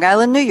from Long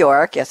Island, New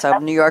York. Yes,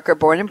 I'm a New Yorker,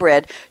 born and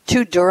bred,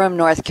 to Durham,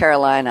 North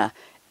Carolina.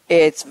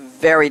 It's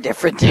very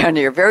different down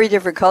here, very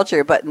different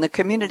culture. But in the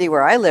community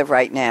where I live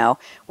right now,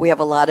 we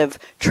have a lot of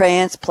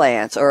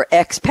transplants or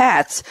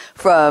expats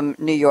from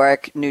New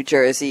York, New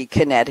Jersey,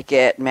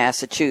 Connecticut,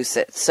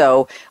 Massachusetts.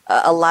 So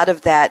a lot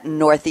of that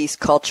Northeast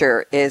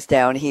culture is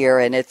down here,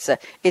 and it's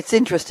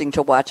interesting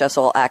to watch us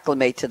all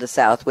acclimate to the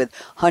South with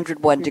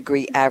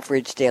 101-degree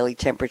average daily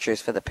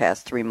temperatures for the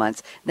past 3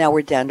 months. Now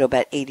we're down to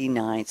about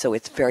 89, so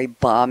it's very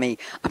balmy.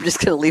 I'm just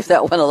going to leave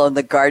that one alone.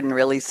 The garden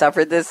really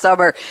suffered this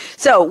summer.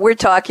 So we're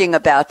talking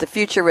about the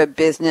future of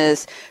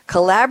business,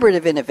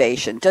 collaborative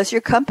innovation. Does your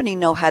company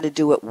know how to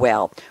do it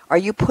well? Are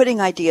you putting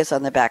ideas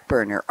on the back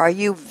burner? Are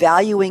you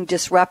valuing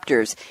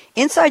disruptors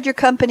inside your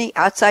company,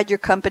 outside your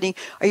company?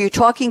 Are you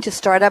talking to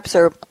startups,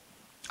 or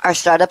are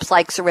startups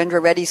like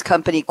Surendra Reddy's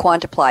company,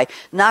 Quantiply,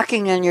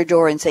 knocking on your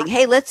door and saying,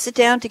 hey, let's sit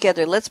down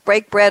together, let's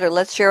break bread, or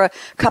let's share a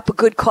cup of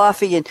good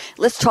coffee, and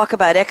let's talk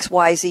about X,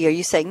 Y, Z? Are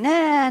you saying,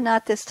 nah,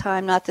 not this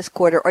time, not this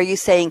quarter? Or are you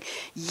saying,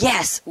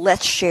 yes,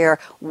 let's share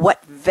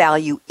what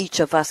value each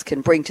of us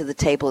can bring to the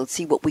table and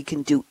see what we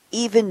can do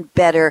even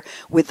better,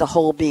 with the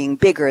whole being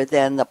bigger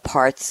than the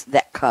parts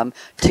that come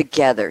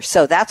together?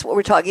 So that's what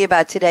we're talking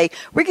about today.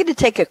 We're going to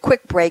take a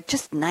quick break,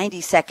 just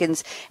 90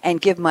 seconds,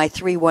 and give my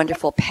three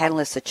wonderful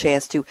panelists a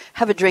chance to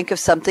have a drink of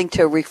something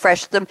to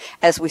refresh them.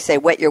 As we say,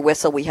 wet your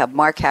whistle. We have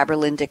Mark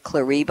Haberlin at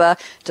Clariba.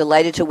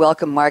 Delighted to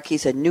welcome Mark.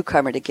 He's a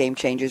newcomer to Game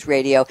Changers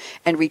Radio,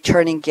 and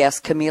returning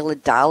guest Camila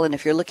Dahlin.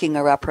 If you're looking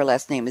her up, her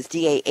last name is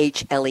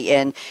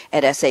Dahlen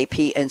at SAP,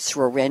 and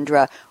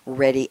Surendra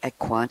Reddy at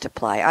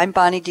Quantiply. I'm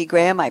Bonnie D.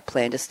 Graham. I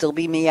plan to still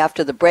be me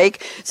after the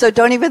break, so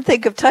don't even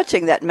think of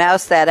touching that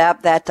mouse, that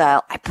app, that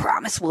dial. I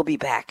promise we'll be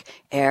back.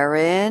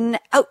 Aaron,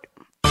 out.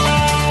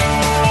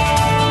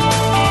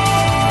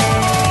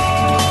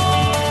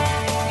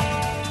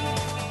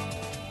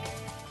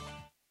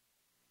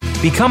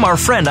 Become our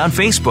friend on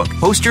Facebook.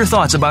 Post your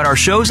thoughts about our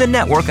shows and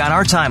network on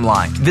our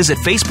timeline. Visit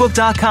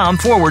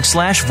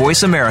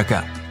facebook.com/Voice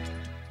America.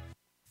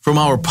 From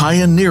our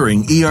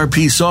pioneering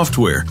ERP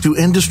software to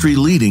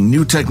industry-leading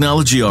new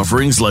technology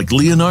offerings like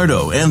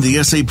Leonardo and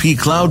the SAP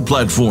Cloud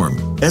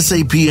Platform,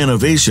 SAP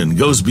innovation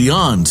goes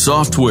beyond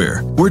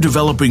software. We're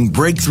developing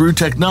breakthrough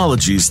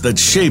technologies that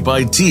shape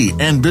IT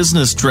and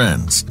business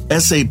trends.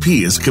 SAP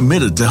is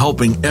committed to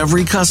helping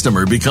every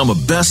customer become a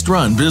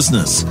best-run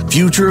business.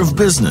 Future of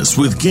Business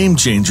with Game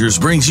Changers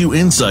brings you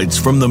insights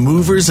from the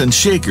movers and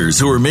shakers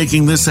who are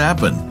making this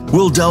happen.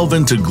 We'll delve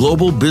into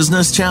global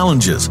business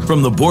challenges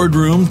from the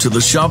boardroom to the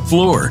shop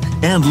floor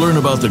and learn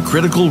about the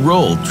critical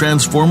role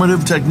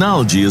transformative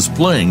technology is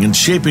playing in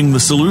shaping the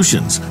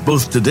solutions,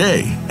 both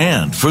today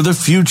and for the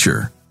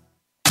future.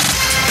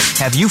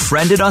 Have you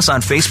friended us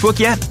on Facebook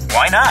yet?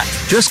 Why not?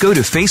 Just go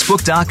to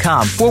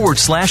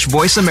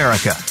facebook.com/Voice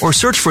America or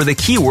search for the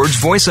keywords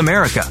Voice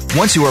America.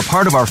 Once you are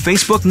part of our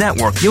Facebook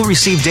network, you'll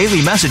receive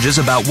daily messages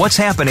about what's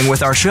happening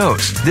with our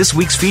shows, this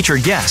week's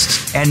featured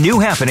guests, and new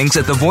happenings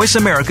at the Voice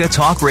America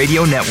Talk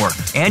Radio Network.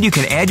 And you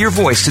can add your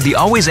voice to the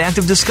always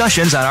active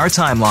discussions on our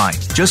timeline.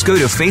 Just go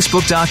to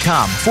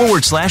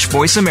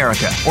facebook.com/Voice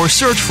America or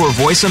search for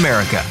Voice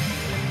America.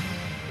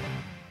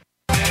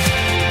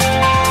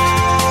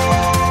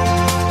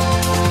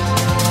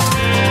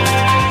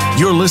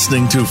 You're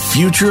listening to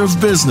Future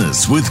of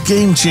Business with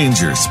Game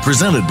Changers,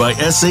 presented by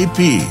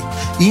SAP.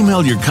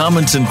 Email your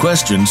comments and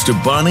questions to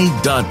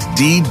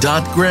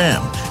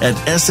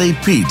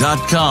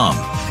bonnie.d.graham@sap.com.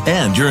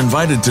 And you're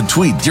invited to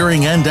tweet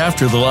during and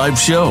after the live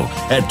show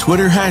at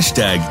Twitter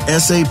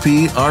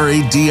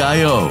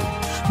 #SAPRADIO.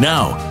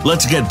 Now,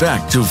 let's get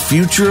back to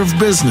Future of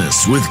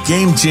Business with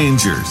Game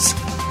Changers.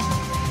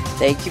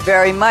 Thank you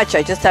very much.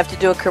 I just have to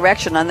do a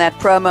correction on that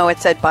promo. It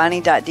said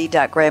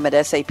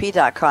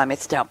bonnie.d.graham@sap.com.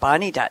 It's now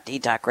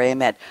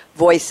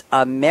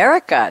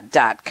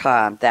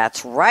bonnie.d.graham@voiceamerica.com.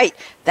 That's right.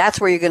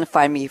 That's where you're going to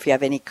find me if you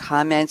have any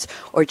comments,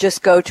 or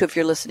just if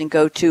you're listening,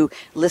 go to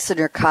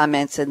listener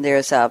comments, and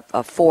there's a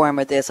form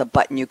or there's a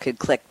button you can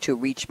click to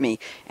reach me.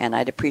 And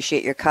I'd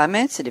appreciate your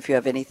comments. And if you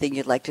have anything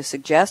you'd like to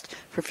suggest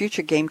for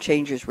future Game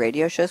Changers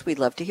radio shows, we'd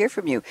love to hear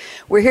from you.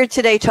 We're here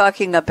today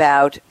talking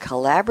about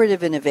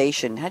collaborative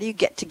innovation. How do you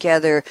get together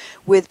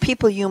with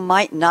people you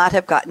might not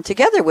have gotten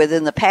together with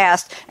in the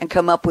past and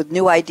come up with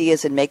new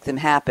ideas and make them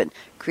happen?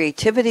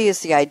 Creativity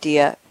is the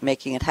idea.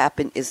 Making it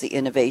happen is the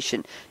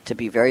innovation, to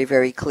be very,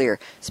 very clear.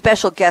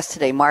 Special guest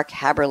today, Mark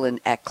Haberlin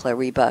at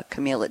Clariba,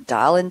 Camille at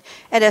Dahlin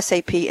at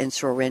SAP, and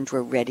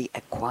Surendra Reddy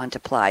at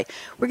Quantiply.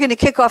 We're going to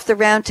kick off the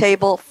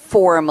roundtable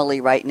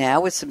formally right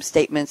now with some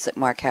statements that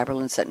Mark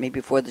Haberlin sent me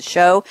before the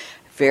show.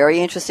 Very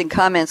interesting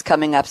comments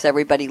coming up, so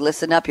everybody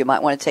listen up. You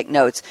might want to take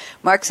notes.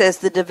 Mark says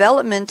the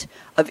development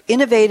of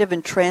innovative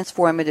and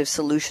transformative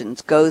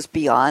solutions goes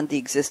beyond the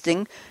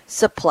existing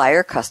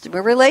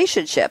supplier-customer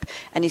relationship.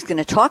 And he's going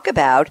to talk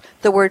about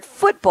the word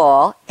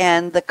football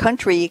and the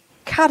country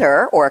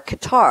Qatar, or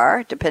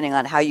Qatar, depending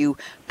on how you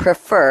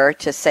prefer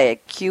to say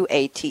it,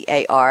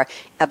 Qatar,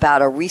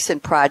 about a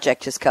recent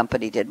project his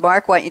company did.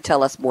 Mark, why don't you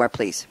tell us more,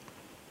 please?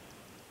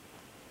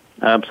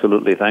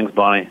 Absolutely. Thanks,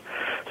 Bonnie.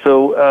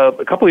 So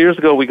a couple of years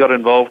ago, we got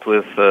involved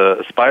with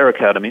Aspire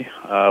Academy,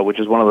 which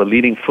is one of the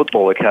leading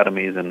football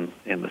academies in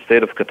the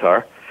state of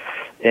Qatar.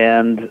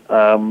 And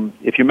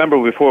if you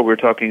remember before, we were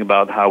talking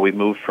about how we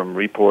moved from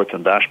reports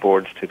and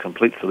dashboards to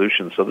complete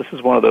solutions. So this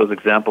is one of those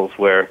examples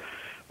where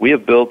we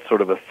have built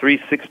sort of a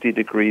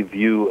 360-degree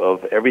view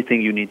of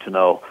everything you need to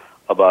know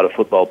about a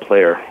football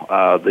player.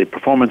 The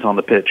performance on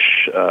the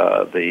pitch,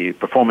 the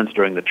performance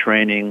during the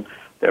training,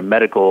 their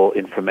medical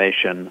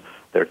information,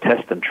 their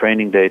test and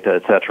training data,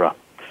 etc.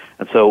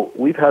 And so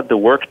we've had to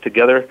work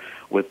together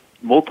with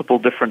multiple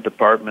different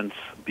departments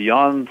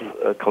beyond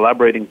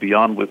collaborating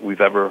beyond what we've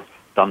ever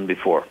done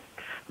before.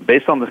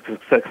 Based on the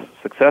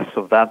success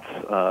of that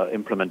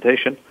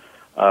implementation,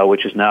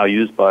 which is now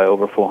used by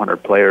over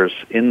 400 players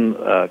in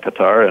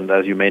Qatar, and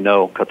as you may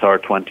know, Qatar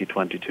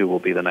 2022 will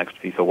be the next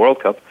FIFA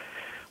World Cup,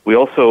 we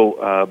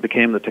also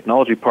became the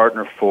technology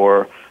partner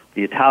for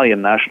the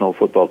Italian national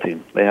football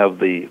team. They have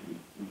the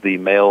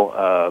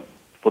male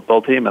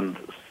football team and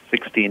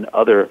 16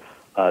 other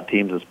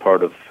teams as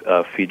part of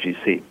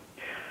FIGC.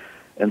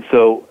 And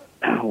so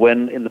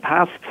when in the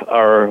past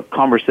our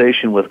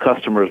conversation with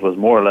customers was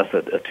more or less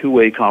a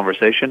two-way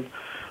conversation,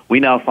 we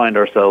now find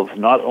ourselves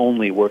not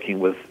only working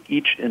with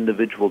each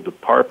individual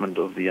department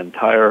of the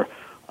entire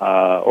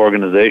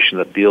organization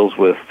that deals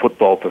with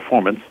football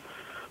performance,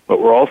 but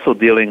we're also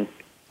dealing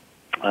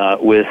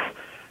with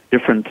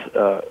different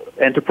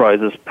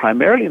enterprises,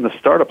 primarily in the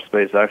startup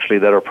space actually,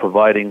 that are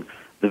providing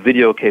the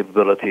video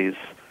capabilities,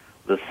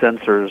 the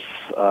sensors.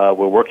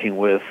 We're working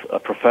with a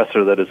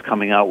professor that is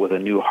coming out with a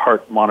new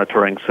heart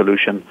monitoring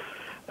solution.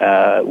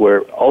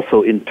 We're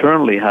also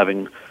internally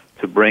having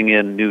to bring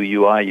in new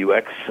UI,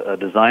 UX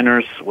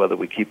designers, whether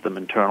we keep them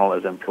internal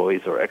as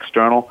employees or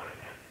external.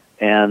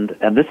 And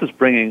this is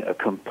bringing a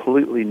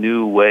completely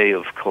new way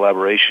of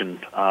collaboration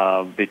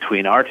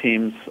between our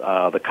teams,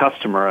 the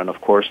customer, and,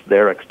 of course,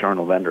 their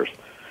external vendors.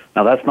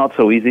 Now, that's not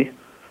so easy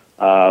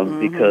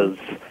because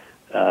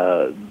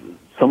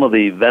some of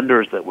the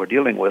vendors that we're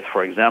dealing with,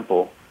 for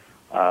example,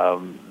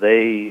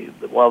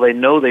 while they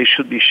know they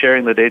should be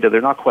sharing the data,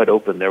 they're not quite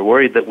open. They're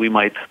worried that we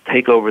might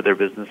take over their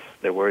business.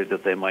 They're worried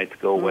that they might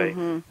go away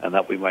and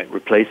that we might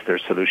replace their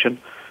solution.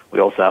 We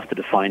also have to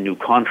define new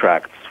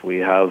contracts. We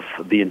have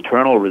the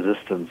internal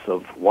resistance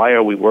of why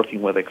are we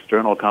working with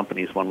external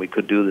companies when we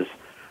could do this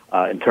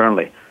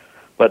internally.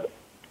 But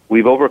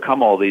we've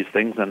overcome all these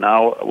things, and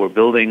now we're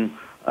building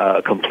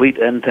a complete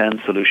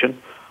end-to-end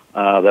solution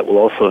that will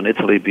also in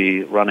Italy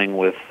be running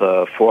with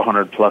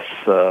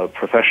 400-plus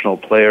professional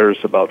players,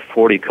 about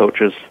 40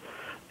 coaches,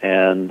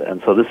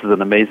 and so this is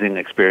an amazing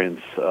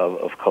experience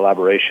of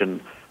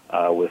collaboration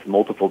with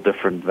multiple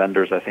different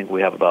vendors. I think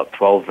we have about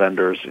 12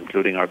 vendors,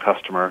 including our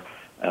customer,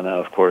 and then,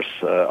 of course,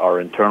 our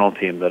internal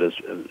team that is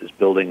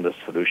building this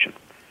solution.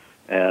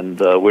 And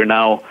we're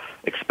now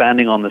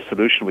expanding on this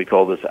solution. We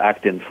call this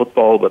Act in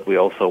Football, but we're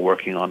also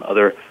working on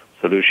other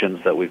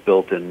solutions that we've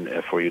built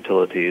in for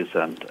utilities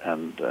and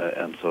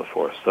so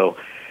forth. So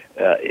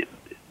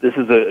this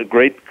is a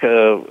great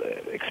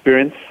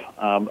experience,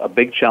 a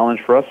big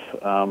challenge for us,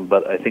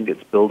 but I think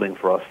it's building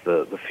for us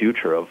the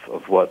future of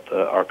what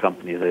our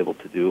company is able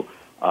to do,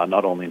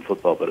 not only in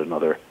football but in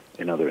other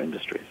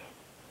industries.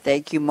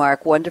 Thank you,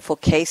 Mark. Wonderful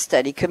case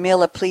study.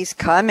 Camilla, please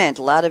comment.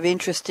 A lot of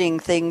interesting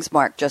things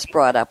Mark just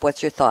brought up.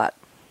 What's your thought?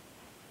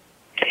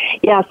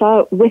 Yeah,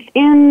 so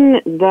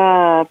within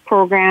the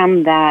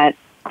program that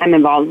I'm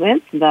involved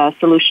with, the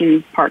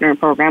Solution Partner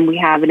Program, we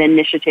have an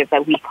initiative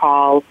that we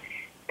call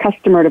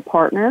Customer to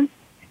Partner,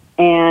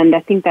 and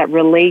I think that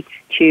relates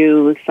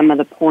to some of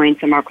the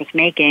points that Mark was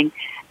making.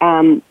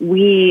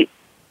 We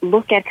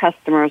look at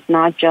customers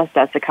not just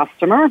as a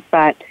customer,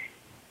 but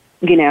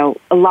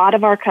a lot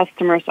of our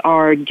customers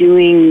are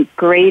doing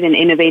great and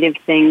innovative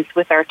things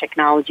with our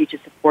technology to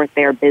support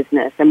their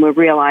business, and we're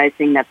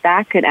realizing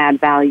that could add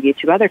value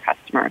to other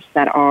customers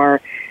that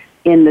are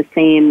in the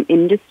same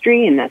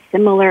industry, in a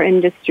similar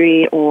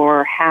industry,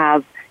 or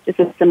have just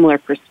a similar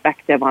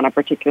perspective on a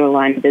particular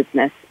line of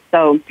business.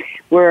 So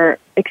we're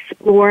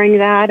exploring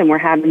that, and we're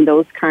having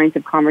those kinds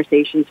of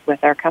conversations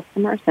with our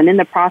customers, and in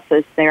the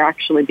process, they're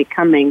actually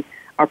becoming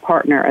our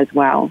partner as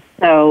well.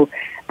 So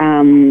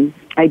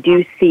I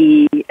do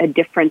see a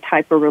different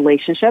type of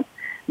relationship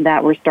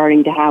that we're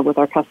starting to have with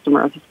our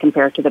customers as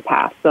compared to the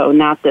past. So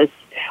not this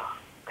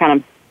kind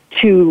of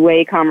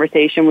two-way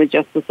conversation with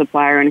just the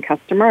supplier and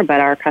customer, but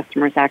our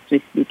customers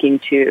actually speaking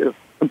to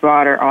a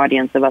broader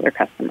audience of other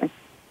customers.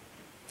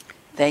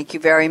 Thank you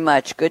very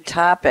much. Good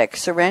topic.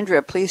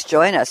 Surendra, please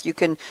join us. You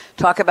can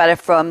talk about it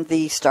from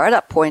the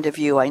startup point of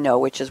view, I know,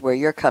 which is where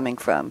you're coming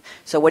from.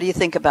 So what do you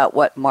think about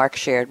what Mark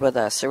shared with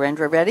us?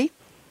 Surendra, ready?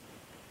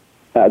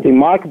 I think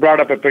Mark brought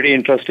up a pretty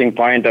interesting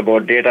point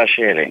about data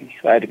sharing.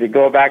 Right? If we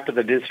go back to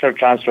the digital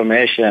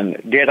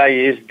transformation, data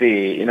is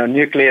the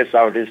nucleus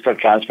of digital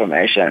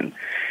transformation.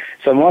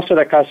 So most of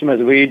the customers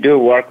we do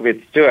work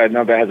with too, I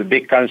know they have a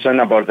big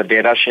concern about the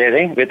data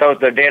sharing. Without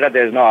the data,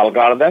 there's no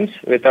algorithms.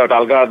 Without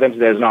algorithms,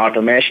 there's no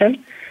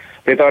automation.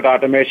 Without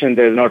automation,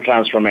 there's no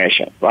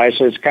transformation. Right?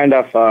 So it's kind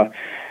of a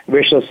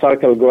vicious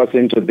circle goes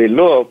into the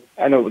loop.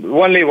 And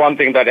only one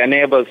thing that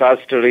enables us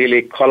to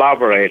really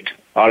collaborate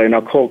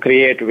or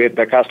co-create with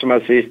the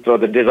customers is through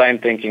the design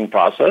thinking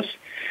process.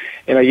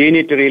 You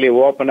need to really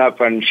open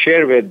up and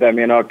share with them,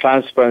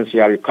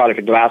 transparency, or you call it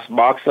a glass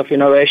box of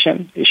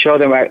innovation. You show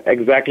them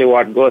exactly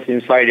what goes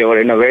inside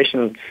your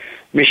innovation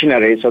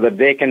machinery so that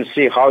they can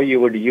see how you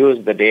would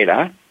use the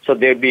data, so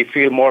they'd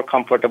feel more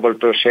comfortable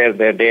to share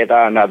their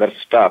data and other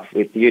stuff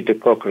with you to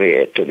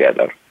co-create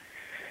together.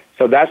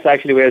 So that's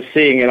actually we're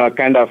seeing,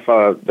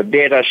 the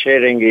data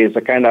sharing is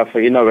a kind of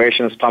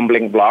innovation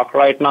stumbling block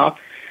right now.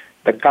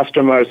 The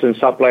customers and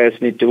suppliers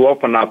need to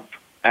open up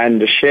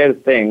and share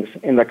things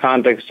in the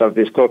context of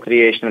this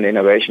co-creation and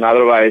innovation.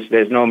 Otherwise,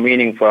 there's no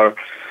meaning for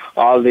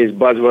all these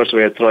buzzwords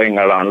we're throwing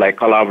around, like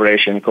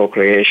collaboration,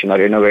 co-creation,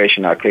 or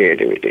innovation, or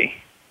creativity.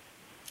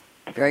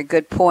 Very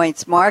good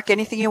points. Mark,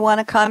 anything you want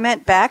to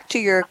comment back to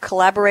your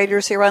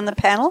collaborators here on the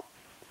panel?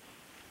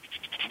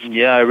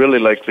 Yeah, I really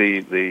like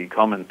the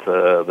comment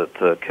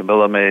that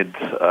Camilla made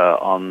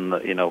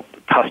on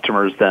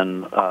customers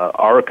then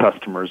our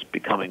customers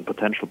becoming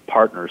potential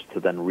partners to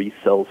then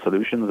resell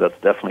solutions. That's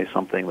definitely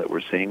something that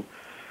we're seeing.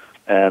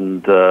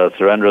 And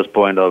Surendra's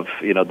point of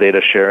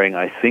data sharing,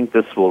 I think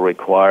this will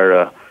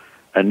require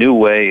a new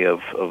way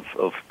of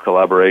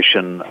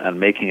collaboration and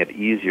making it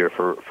easier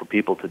for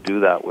people to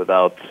do that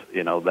without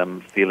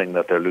them feeling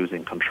that they're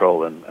losing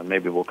control. And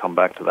maybe we'll come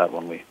back to that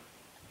when we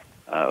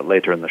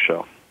later in the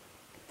show.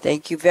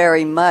 Thank you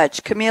very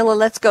much. Camilla,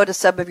 let's go to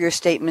some of your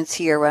statements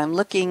here. I'm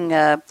looking,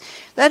 I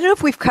don't know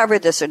if we've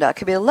covered this or not.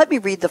 Camilla, let me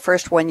read the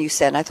first one you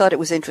said. I thought it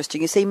was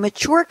interesting. You say,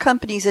 mature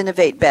companies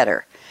innovate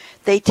better.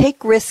 They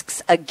take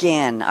risks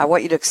again. I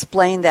want you to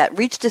explain that.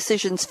 Reach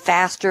decisions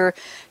faster,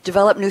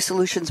 develop new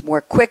solutions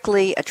more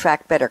quickly,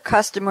 attract better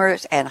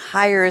customers and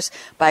hires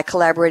by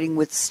collaborating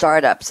with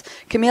startups.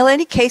 Camilla,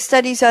 any case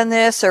studies on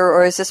this,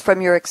 or is this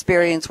from your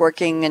experience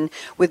working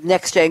with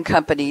next-gen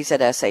companies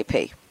at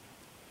SAP?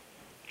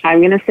 I'm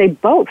going to say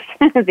both,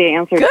 the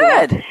answer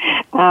Good. to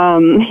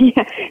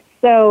that.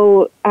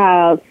 So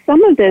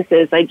some of this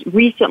is, I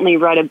recently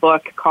read a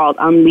book called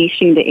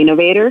Unleashing the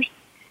Innovators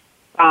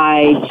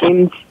by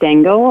Jim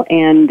Stengel,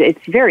 and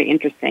it's very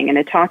interesting, and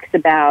it talks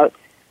about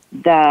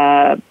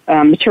the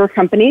mature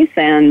companies,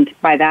 and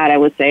by that I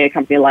would say a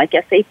company like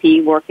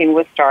SAP working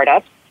with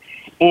startups,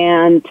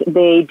 and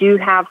they do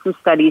have some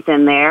studies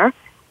in there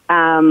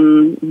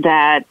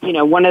that, you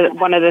know, one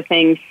of the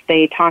things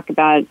they talk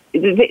about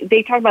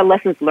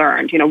lessons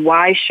learned. You know,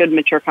 why should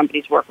mature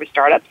companies work with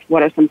startups?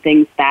 What are some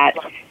things that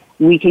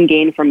we can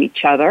gain from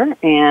each other,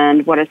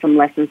 and what are some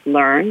lessons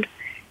learned?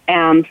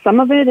 Some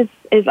of it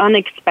is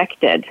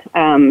unexpected.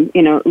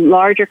 You know,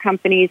 larger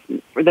companies,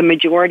 for the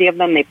majority of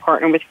them, they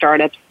partner with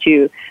startups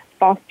to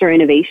foster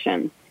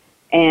innovation.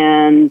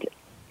 And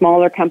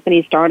smaller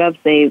companies, startups,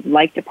 they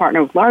like to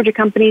partner with larger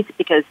companies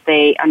because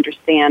they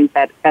understand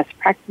that best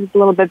practice a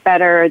little bit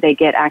better. They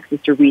get access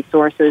to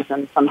resources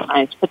and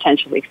sometimes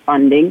potentially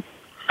funding.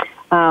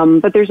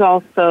 But there's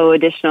also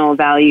additional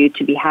value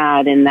to be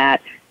had in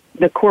that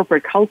the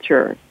corporate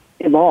culture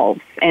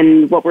evolves.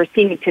 And what we're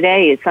seeing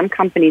today is some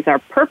companies are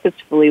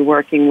purposefully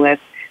working with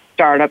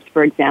startups,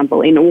 for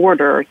example, in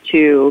order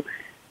to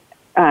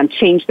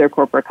change their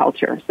corporate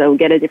culture. So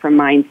get a different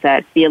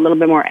mindset, be a little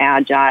bit more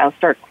agile,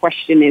 start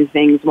questioning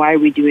things. Why are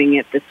we doing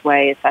it this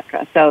way,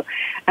 etc. So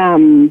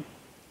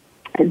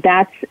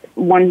that's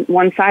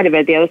one side of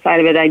it. The other side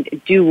of it, I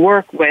do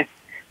work with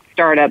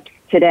startups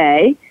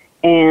today,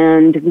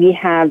 and we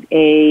have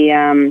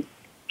a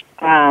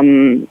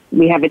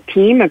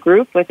team, a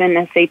group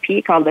within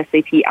SAP called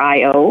SAP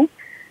IO.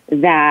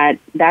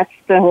 That's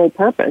the whole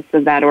purpose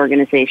of that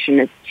organization,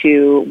 is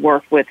to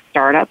work with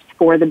startups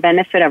for the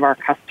benefit of our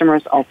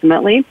customers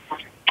ultimately,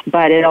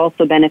 but it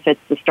also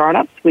benefits the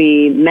startups.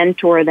 We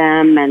mentor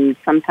them and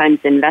sometimes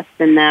invest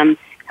in them,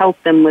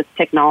 help them with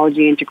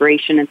technology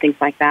integration and things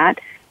like that,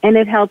 and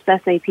it helps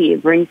SAP.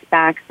 It brings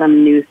back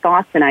some new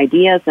thoughts and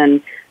ideas,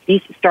 and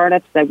these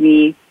startups that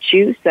we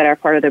choose that are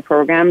part of the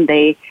program,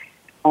 they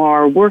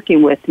are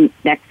working with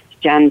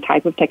next-gen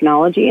type of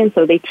technology, and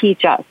so they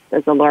teach us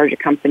as a larger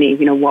company,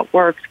 you know, what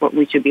works, what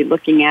we should be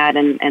looking at,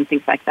 and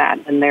things like that.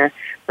 And they're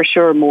for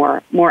sure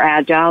more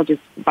agile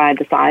just by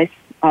the size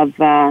of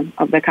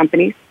the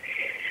companies.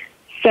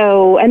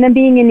 So, and then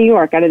being in New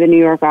York, out of the New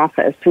York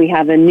office, we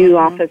have a new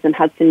office in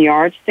Hudson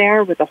Yards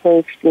there with a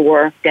whole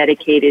floor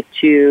dedicated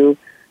to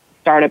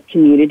startup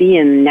community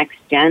and next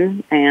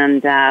gen,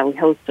 and we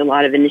host a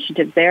lot of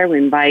initiatives there. We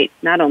invite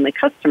not only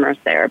customers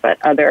there, but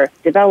other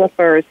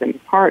developers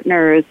and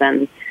partners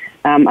and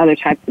other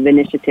types of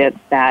initiatives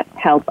that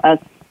help us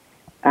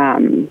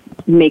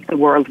make the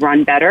world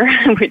run better,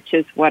 which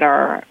is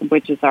our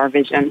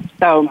vision.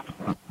 So,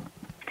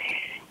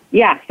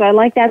 yeah, so I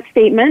like that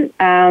statement.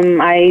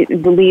 I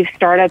believe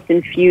startups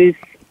infuse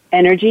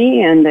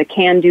energy and the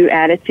can-do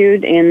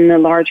attitude in the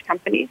large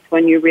companies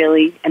when you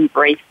really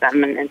embrace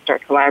them and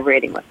start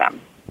collaborating with them.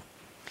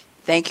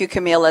 Thank you,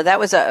 Camila. That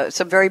was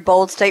some very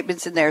bold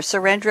statements in there.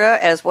 Surendra,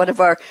 as one of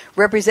our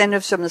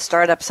representatives from the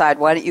startup side,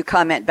 why don't you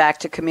comment back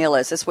to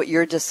Camila? Is this what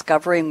you're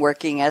discovering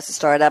working as a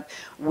startup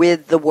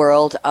with the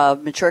world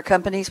of mature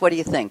companies? What do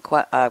you think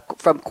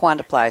from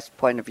Quantifi's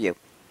point of view?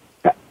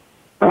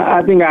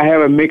 I think I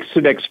have a mixed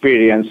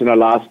experience. In the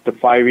last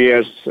 5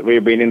 years,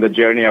 we've been in the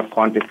journey of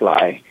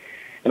Quantify.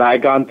 And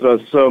I've gone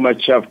through so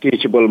much of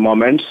teachable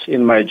moments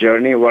in my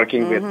journey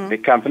working with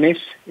big companies.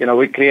 You know,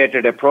 we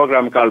created a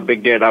program called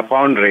Big Data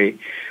Foundry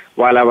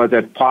while I was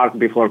at Park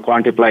before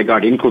Quantify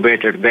got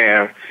incubated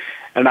there.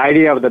 And the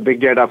idea of the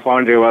Big Data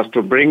Foundry was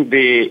to bring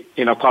the,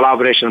 you know,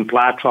 collaboration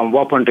platform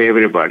open to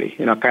everybody,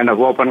 you know, kind of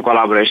open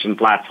collaboration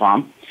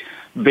platform.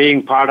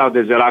 Being part of the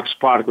Xerox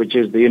PARC, which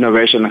is the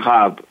innovation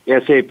hub,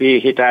 SAP,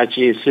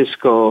 Hitachi,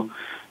 Cisco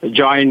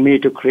joined me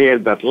to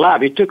create that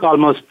lab. It took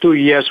almost 2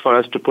 years for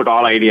us to put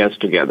all ideas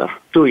together.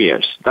 2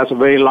 years. That's a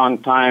very long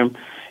time,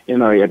 you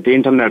know, at the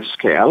internet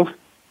scale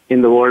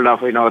in the world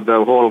of, you know,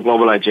 the whole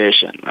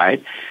globalization,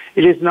 right?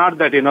 It is not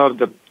that, you know,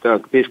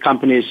 these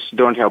companies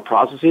don't have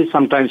processes.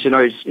 Sometimes, you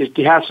know, it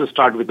has to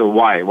start with the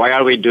why. Why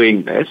are we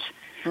doing this?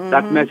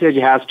 That message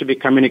has to be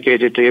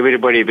communicated to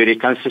everybody very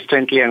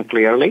consistently and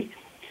clearly.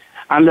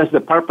 Unless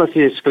the purpose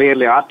is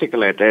clearly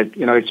articulated,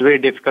 you know, it's very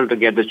difficult to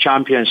get the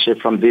championship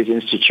from these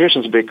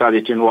institutions because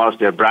it involves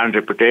their brand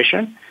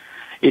reputation.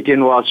 It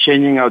involves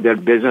changing of their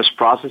business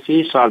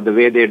processes or the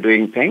way they're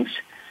doing things.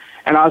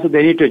 And also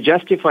they need to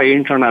justify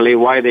internally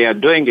why they are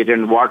doing it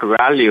and what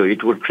value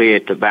it would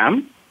create to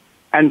them.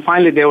 And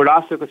finally, they would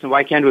ask the question,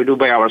 why can't we do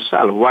by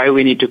ourselves? Why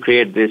we need to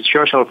create this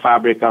social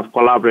fabric of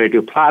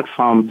collaborative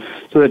platform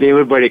so that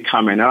everybody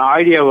come in? And our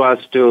idea was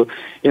to,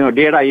 you know,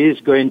 data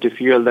is going to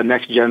fuel the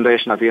next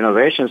generation of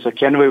innovation. So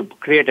can we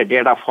create a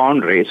data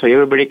foundry so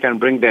everybody can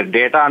bring their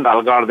data and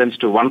algorithms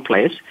to one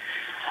place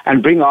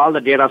and bring all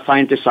the data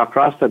scientists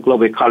across the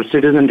globe, we call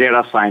citizen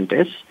data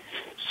scientists,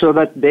 so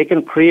that they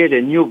can create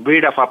a new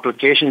breed of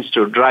applications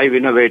to drive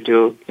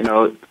innovative, you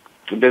know,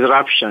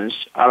 disruptions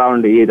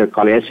around either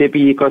called SAP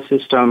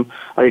ecosystem,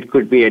 or it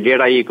could be a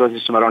data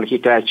ecosystem around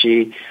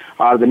Hitachi,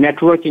 or the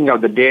networking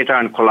of the data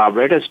and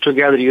collaborators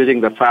together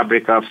using the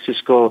fabric of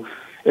Cisco,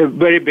 a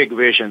very big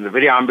vision, a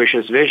very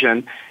ambitious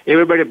vision.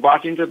 Everybody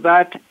bought into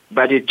that,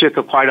 but it took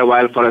quite a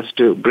while for us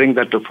to bring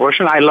that to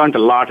fruition. I learned a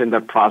lot in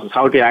that process,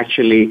 how to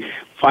actually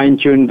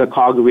fine-tune the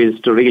cogwheels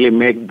to really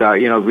make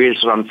the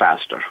wheels run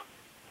faster.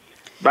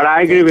 But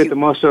I agree with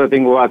most of the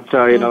thing what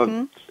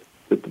the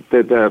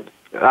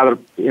other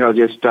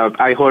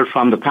I heard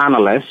from the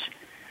panelists.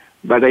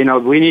 But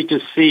we need to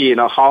see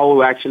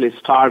how actually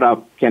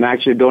startup can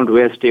actually don't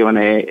waste even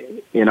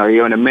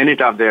a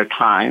minute of their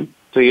time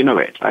to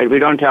innovate. Right? We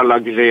don't have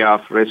luxury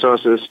of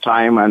resources,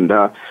 time, and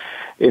the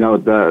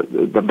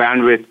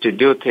bandwidth to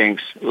do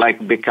things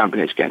like big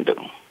companies can do.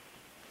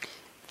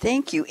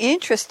 Thank you.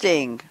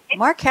 Interesting.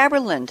 Mark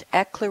Haberland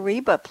at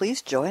Clariba,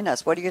 please join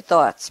us. What are your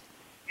thoughts?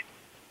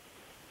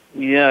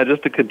 Yeah,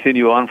 just to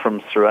continue on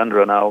from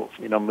Surendra now,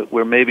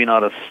 we're maybe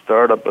not a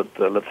startup, but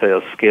let's say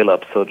a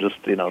scale-up, so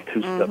just, 2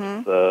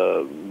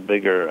 steps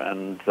bigger.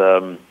 And,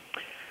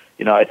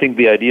 I think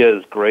the idea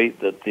is great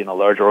that,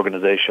 large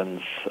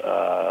organizations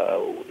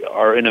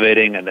are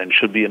innovating and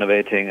should be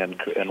innovating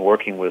and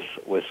working with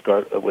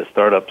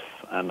startups.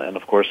 And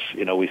of course,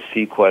 we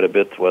see quite a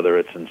bit, whether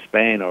it's in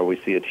Spain or we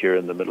see it here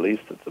in the Middle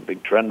East. It's a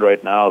big trend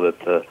right now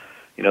that,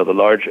 the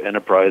large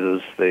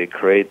enterprises, they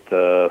create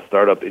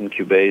startup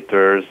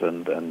incubators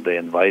and they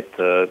invite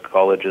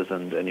colleges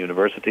and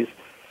universities.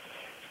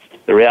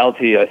 The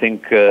reality, I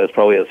think, is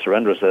probably as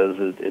Surendra says,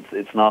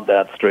 it's not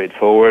that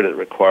straightforward. It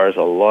requires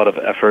a lot of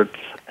effort,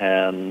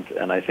 and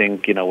I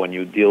think when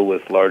you deal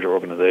with larger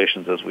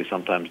organizations, as we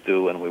sometimes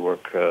do, and we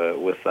work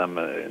with them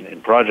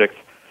in projects,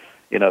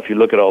 if you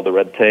look at all the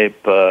red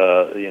tape,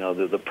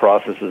 the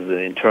processes,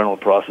 the internal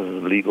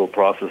processes, legal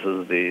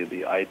processes,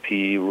 the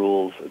IP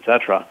rules,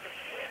 etc.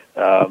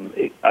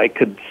 I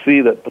could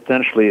see that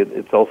potentially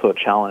it's also a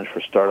challenge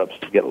for startups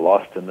to get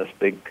lost in this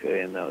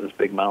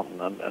big mountain,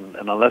 and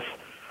unless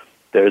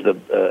there's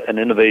an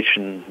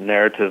innovation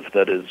narrative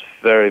that is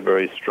very,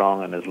 very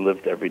strong and is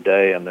lived every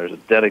day, and there's a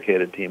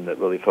dedicated team that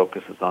really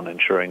focuses on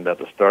ensuring that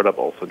the startup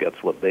also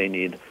gets what they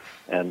need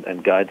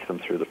and guides them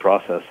through the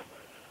process.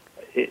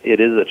 It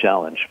is a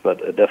challenge, but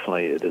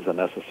definitely it is a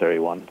necessary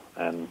one,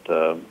 and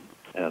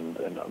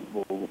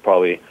we'll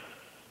probably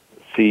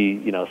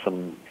see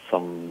some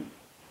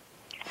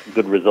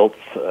good results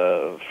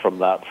from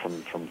that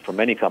from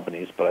many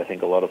companies, but I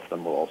think a lot of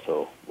them will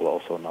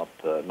also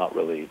not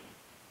really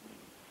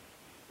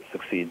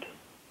succeed.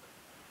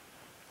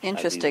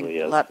 Interesting.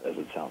 As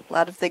it sounds. A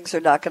lot of things are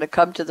not going to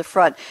come to the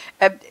front.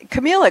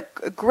 Camila,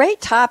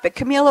 great topic.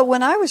 Camila,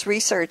 when I was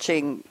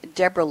researching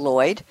Deborah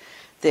Lloyd,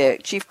 the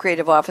Chief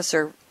Creative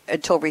Officer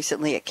until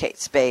recently at Kate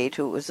Spade,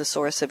 who was the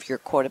source of your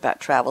quote about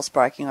travel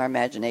sparking our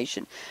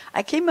imagination,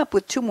 I came up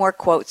with 2 more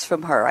quotes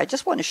from her. I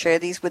just want to share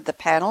these with the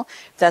panel,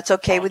 if that's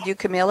okay with you,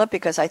 Camila,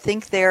 because I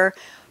think they're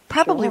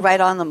probably right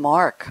on the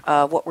mark,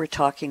 what we're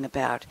talking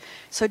about.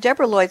 So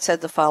Deborah Lloyd said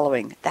the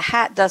following: "The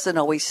hat doesn't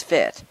always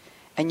fit,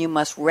 and you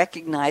must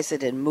recognize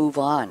it and move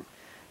on.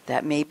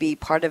 That may be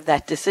part of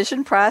that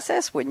decision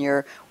process when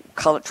you're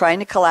trying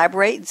to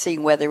collaborate and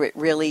seeing whether it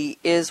really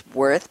is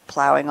worth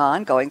plowing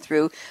on, going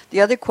through."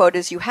 The other quote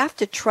is, "You have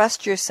to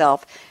trust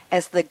yourself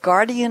as the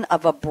guardian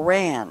of a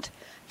brand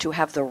to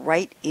have the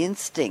right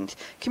instinct."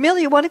 Camila,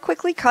 you want to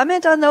quickly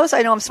comment on those?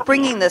 I know I'm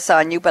springing this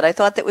on you, but I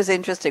thought that was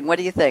interesting. What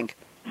do you think?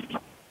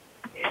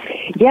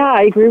 Yeah,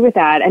 I agree with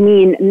that. I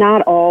mean,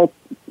 not all,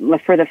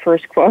 for the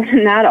first quote,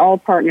 not all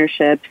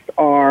partnerships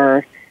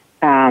are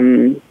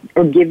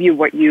or give you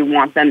what you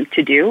want them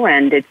to do,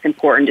 and it's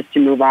important just to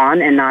move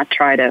on and not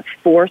try to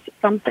force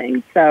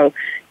something. So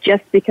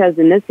just because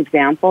in this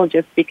example,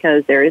 just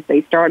because there is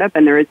a startup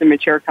and there is a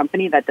mature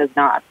company, that does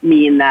not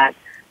mean that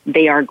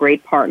they are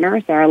great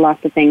partners. There are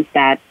lots of things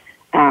that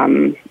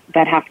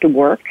have to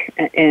work.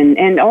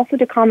 And also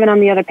to comment on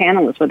the other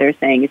panelists, what they're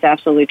saying, it's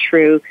absolutely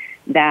true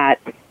that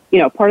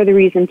part of the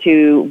reason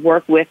to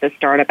work with a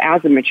startup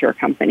as a mature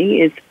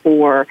company is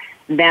for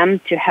them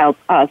to help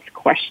us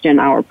question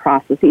our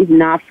processes,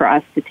 not for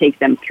us to take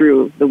them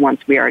through the ones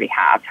we already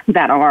have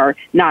that are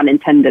not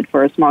intended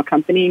for a small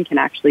company and can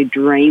actually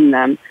drain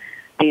them,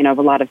 of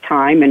a lot of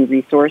time and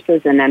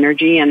resources and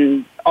energy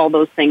and all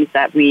those things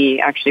that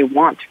we actually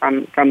want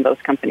from those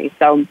companies.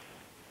 So,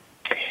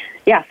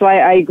 yeah, so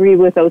I agree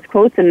with those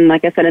quotes. And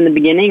like I said in the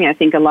beginning, I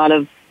think a lot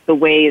of the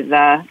way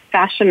the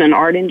fashion and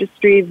art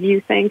industry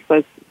view things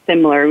was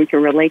similar. We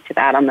can relate to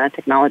that on the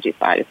technology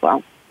side as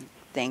well.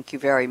 Thank you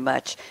very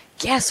much.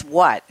 Guess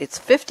what? It's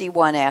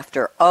 51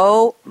 after.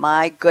 Oh,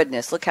 my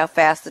goodness. Look how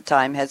fast the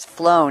time has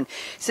flown.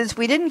 Since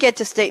we didn't get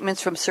to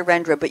statements from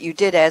Surendra, but you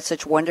did add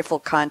such wonderful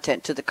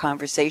content to the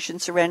conversation,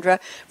 Surendra,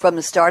 from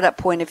the startup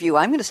point of view,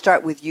 I'm going to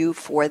start with you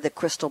for the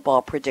crystal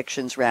ball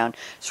predictions round.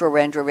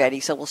 Surendra, ready?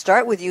 So we'll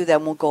start with you,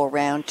 then we'll go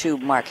around to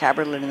Mark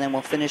Haberland, and then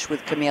we'll finish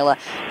with Camila.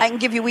 I can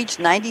give you each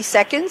 90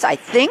 seconds. I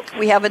think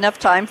we have enough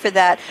time for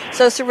that.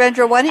 So,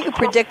 Surendra, why don't you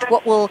predict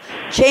what will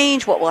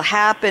change, what will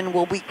happen,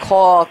 what we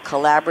call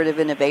collaborative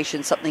innovation,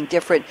 something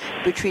different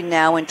between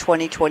now and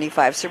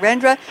 2025.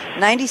 Surendra,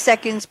 90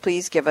 seconds,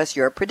 please give us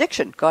your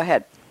prediction. Go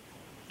ahead.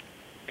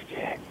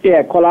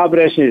 Yeah,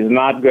 collaboration is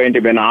not going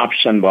to be an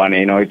option,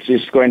 Bonnie. It's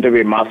just going to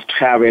be a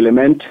must-have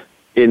element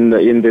in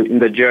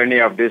the journey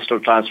of digital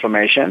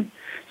transformation.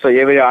 So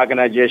every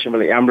organization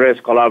will embrace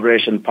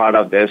collaboration part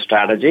of their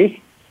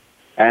strategy,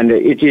 and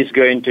it is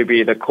going to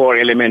be the core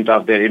element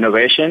of their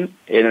innovation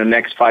in the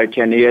next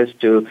 5-10 years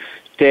to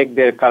take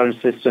their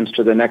current systems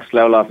to the next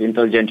level of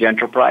intelligent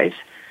enterprise.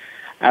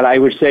 And I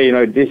would say,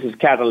 this is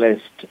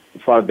catalyst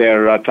for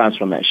their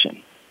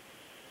transformation.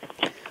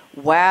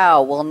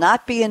 Wow, will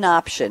not be an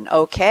option.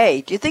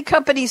 Okay. Do you think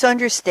companies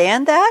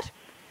understand that,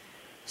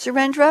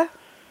 Surendra?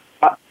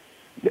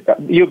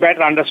 You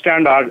better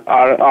understand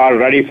are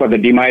ready for the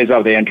demise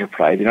of the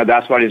enterprise.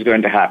 That's what is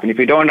going to happen. If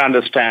you don't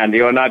understand,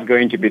 you're not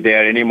going to be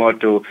there anymore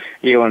to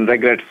even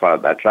regret for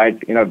that, right?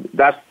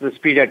 That's the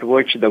speed at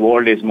which the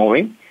world is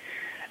moving.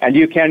 And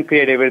you can't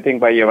create everything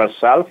by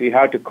yourself. You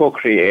have to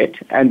co-create.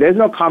 And there's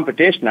no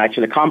competition,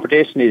 actually.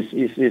 Competition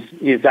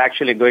is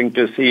actually going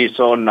to see its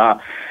own,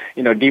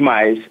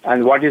 demise.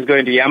 And what is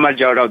going to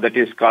emerge out of that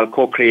is called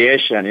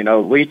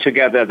co-creation. We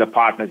together, the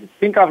partners.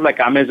 Think of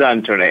like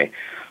Amazon today,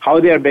 how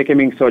they are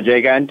becoming so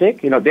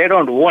gigantic. They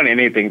don't own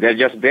anything. They're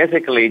just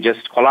basically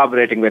just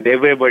collaborating with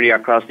everybody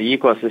across the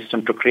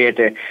ecosystem to create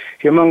a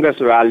humongous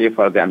value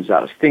for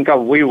themselves. Think of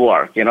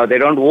WeWork. They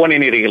don't own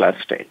any real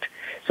estate.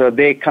 So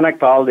they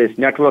connect all this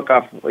network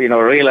of,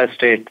 real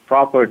estate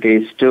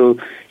properties to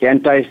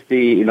entice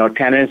the,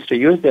 tenants to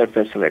use their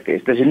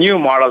facilities. There's new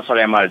models are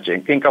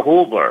emerging. Think of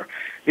Uber.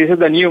 These are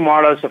the new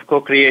models of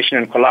co-creation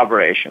and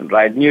collaboration,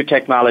 right? New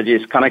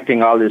technologies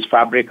connecting all this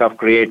fabric of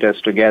creators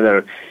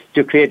together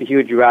to create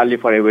huge value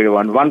for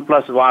everyone. 1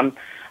 + 1,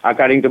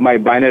 according to my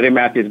binary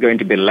math, is going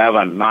to be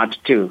 11, not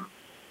 2.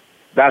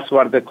 That's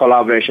what the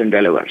collaboration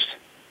delivers.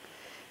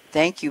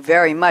 Thank you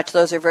very much.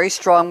 Those are very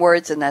strong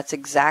words, and that's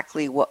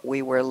exactly what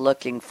we were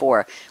looking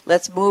for.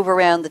 Let's move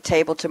around the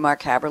table to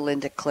Mark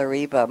Haberland at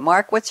Clariva.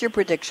 Mark, what's your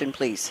prediction,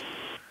 please?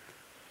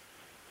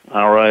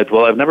 All right.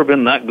 Well, I've never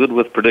been that good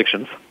with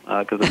predictions,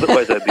 because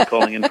otherwise I'd be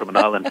calling in from an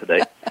island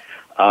today.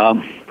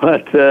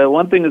 But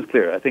one thing is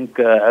clear. I think,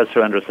 as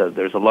Surendra said,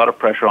 there's a lot of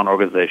pressure on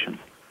organizations.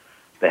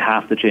 They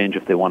have to change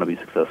if they want to be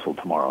successful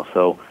tomorrow.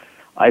 So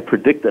I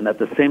predict, and at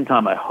the same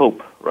time I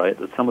hope, right,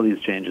 that some of these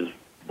changes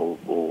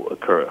will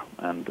occur.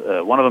 And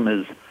one of them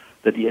is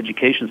that the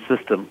education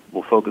system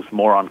will focus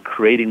more on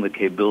creating the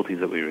capabilities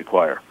that we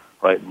require,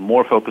 right?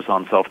 More focus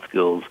on soft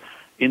skills,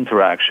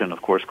 interaction,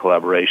 of course,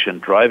 collaboration,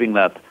 driving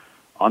that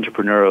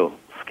entrepreneurial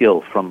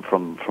skill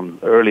from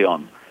early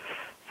on.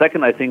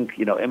 Second, I think,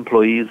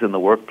 employees in the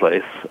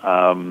workplace,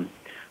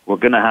 we're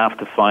going to have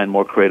to find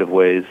more creative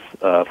ways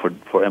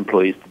for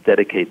employees to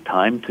dedicate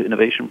time to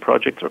innovation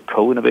projects or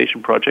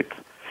co-innovation projects.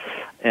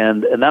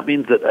 And that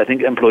means that I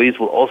think employees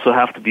will also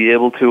have to be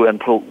able to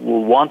and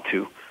will want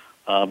to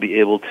be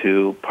able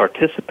to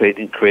participate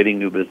in creating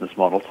new business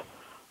models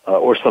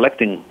or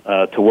selecting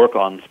to work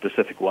on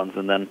specific ones.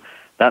 And then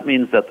that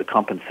means that the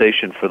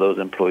compensation for those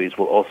employees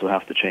will also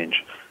have to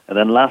change. And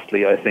then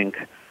lastly, I think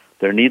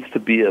there needs to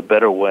be a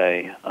better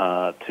way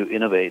to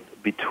innovate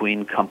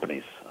between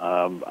companies.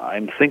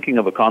 I'm thinking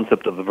of a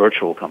concept of a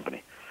virtual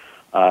company.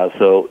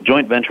 So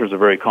joint ventures are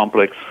very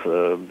complex.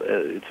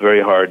 It's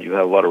very hard. You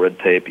have a lot of red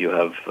tape. You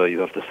have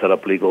to set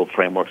up legal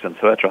frameworks,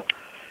 etc.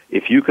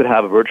 If you could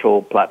have a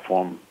virtual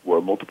platform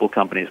where multiple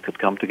companies could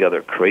come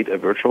together, create a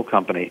virtual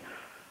company,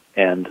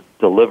 and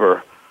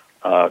deliver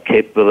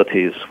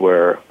capabilities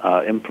where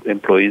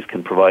employees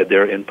can provide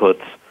their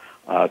inputs,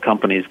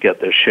 companies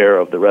get their share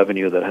of the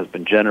revenue that has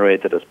been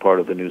generated as part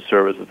of the new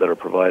services that are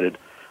provided.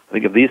 I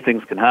think if these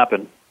things can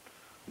happen,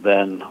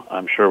 then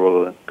I'm sure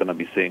we're going to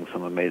be seeing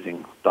some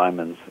amazing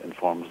diamonds in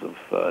forms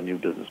of new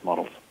business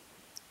models.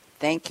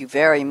 Thank you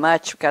very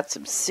much. We've got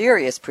some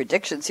serious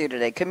predictions here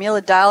today.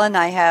 Camila Dallin,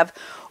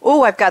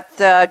 I've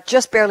got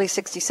just barely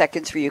 60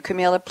 seconds for you.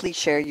 Camila, please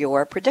share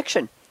your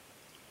prediction.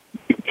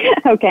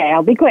 Okay,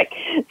 I'll be quick.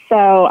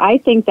 So I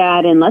think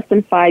that in less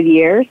than 5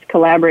 years,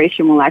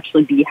 collaboration will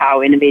actually be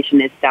how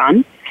innovation is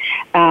done.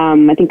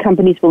 I think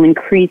companies will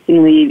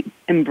increasingly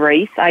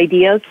embrace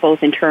ideas,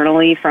 both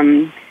internally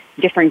from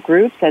different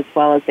groups as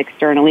well as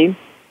externally.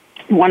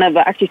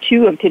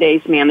 Two of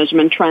today's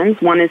management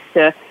trends. One is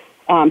to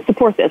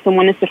support this, and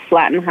one is to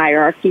flatten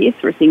hierarchies.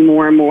 We're seeing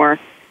more and more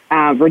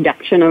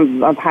reduction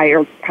of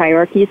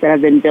hierarchies that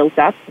have been built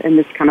up and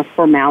this kind of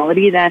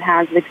formality that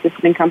has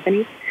existed in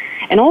companies.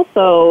 And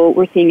also,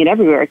 we're seeing it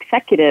everywhere.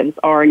 Executives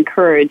are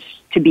encouraged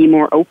to be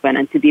more open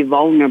and to be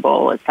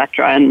vulnerable, et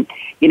cetera. And,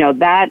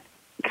 that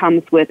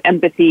comes with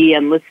empathy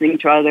and listening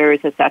to others,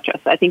 et cetera.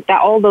 So I think that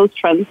all those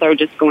trends are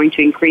just going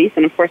to increase.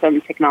 And, of course, on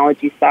the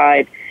technology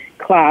side,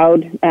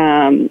 cloud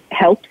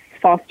helps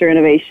foster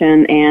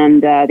innovation,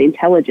 and the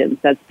intelligence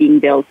that's being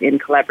built in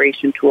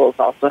collaboration tools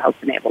also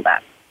helps enable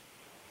that.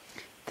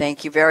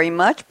 Thank you very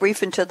much.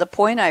 Brief and to the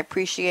point. I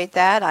appreciate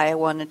that. I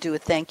want to do a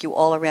thank you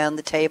all around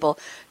the table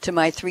to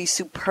my three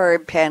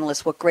superb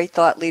panelists. What great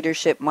thought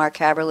leadership, Mark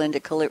Haberland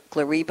at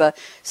Clariba.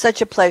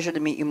 Such a pleasure to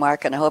meet you,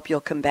 Mark, and I hope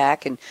you'll come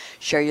back and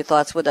share your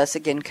thoughts with us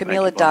again.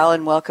 Camila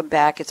Dahlen, welcome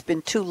back. It's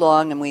been too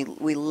long, and we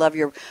love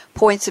your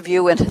points of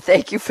view, and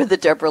thank you for the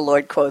Deborah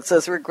Lloyd quotes.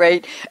 Those were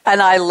great,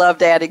 and I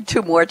loved adding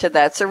two more to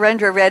that.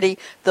 Surendra Reddy,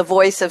 the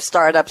voice of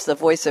startups, the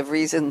voice of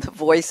reason, the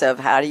voice of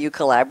how do you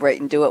collaborate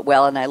and do it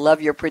well, and I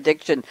love your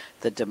prediction,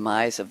 the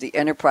demise of the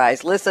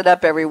enterprise. Listen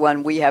up,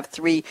 everyone. We have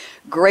three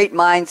great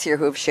minds here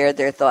who have shared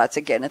their thoughts.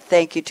 Again, a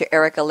thank you to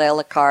Erica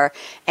Lelakar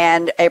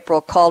and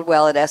April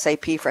Caldwell at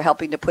SAP for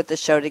helping to put the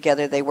show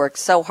together. They worked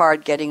so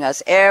hard getting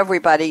us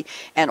everybody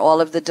and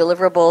all of the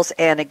deliverables.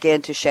 And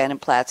again, to Shannon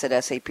Platts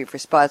at SAP for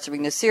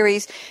sponsoring the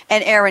series.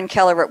 And Aaron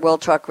Keller at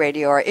World Talk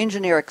Radio, our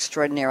engineer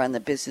extraordinaire on the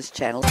Business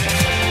Channel.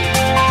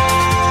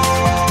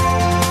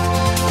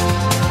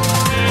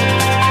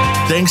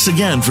 Thanks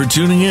again for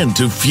tuning in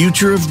to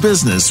Future of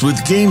Business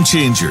with Game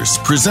Changers,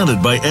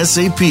 presented by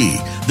SAP,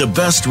 the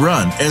best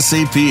run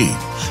SAP.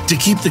 To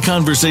keep the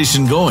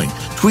conversation going,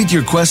 tweet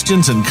your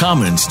questions and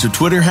comments to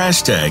Twitter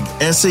hashtag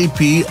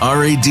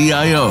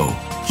 #SAPRADIO.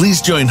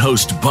 Please join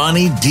host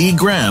Bonnie D.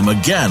 Graham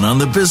again on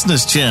the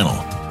Business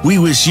Channel. We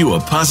wish you a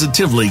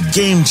positively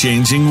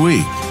game-changing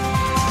week.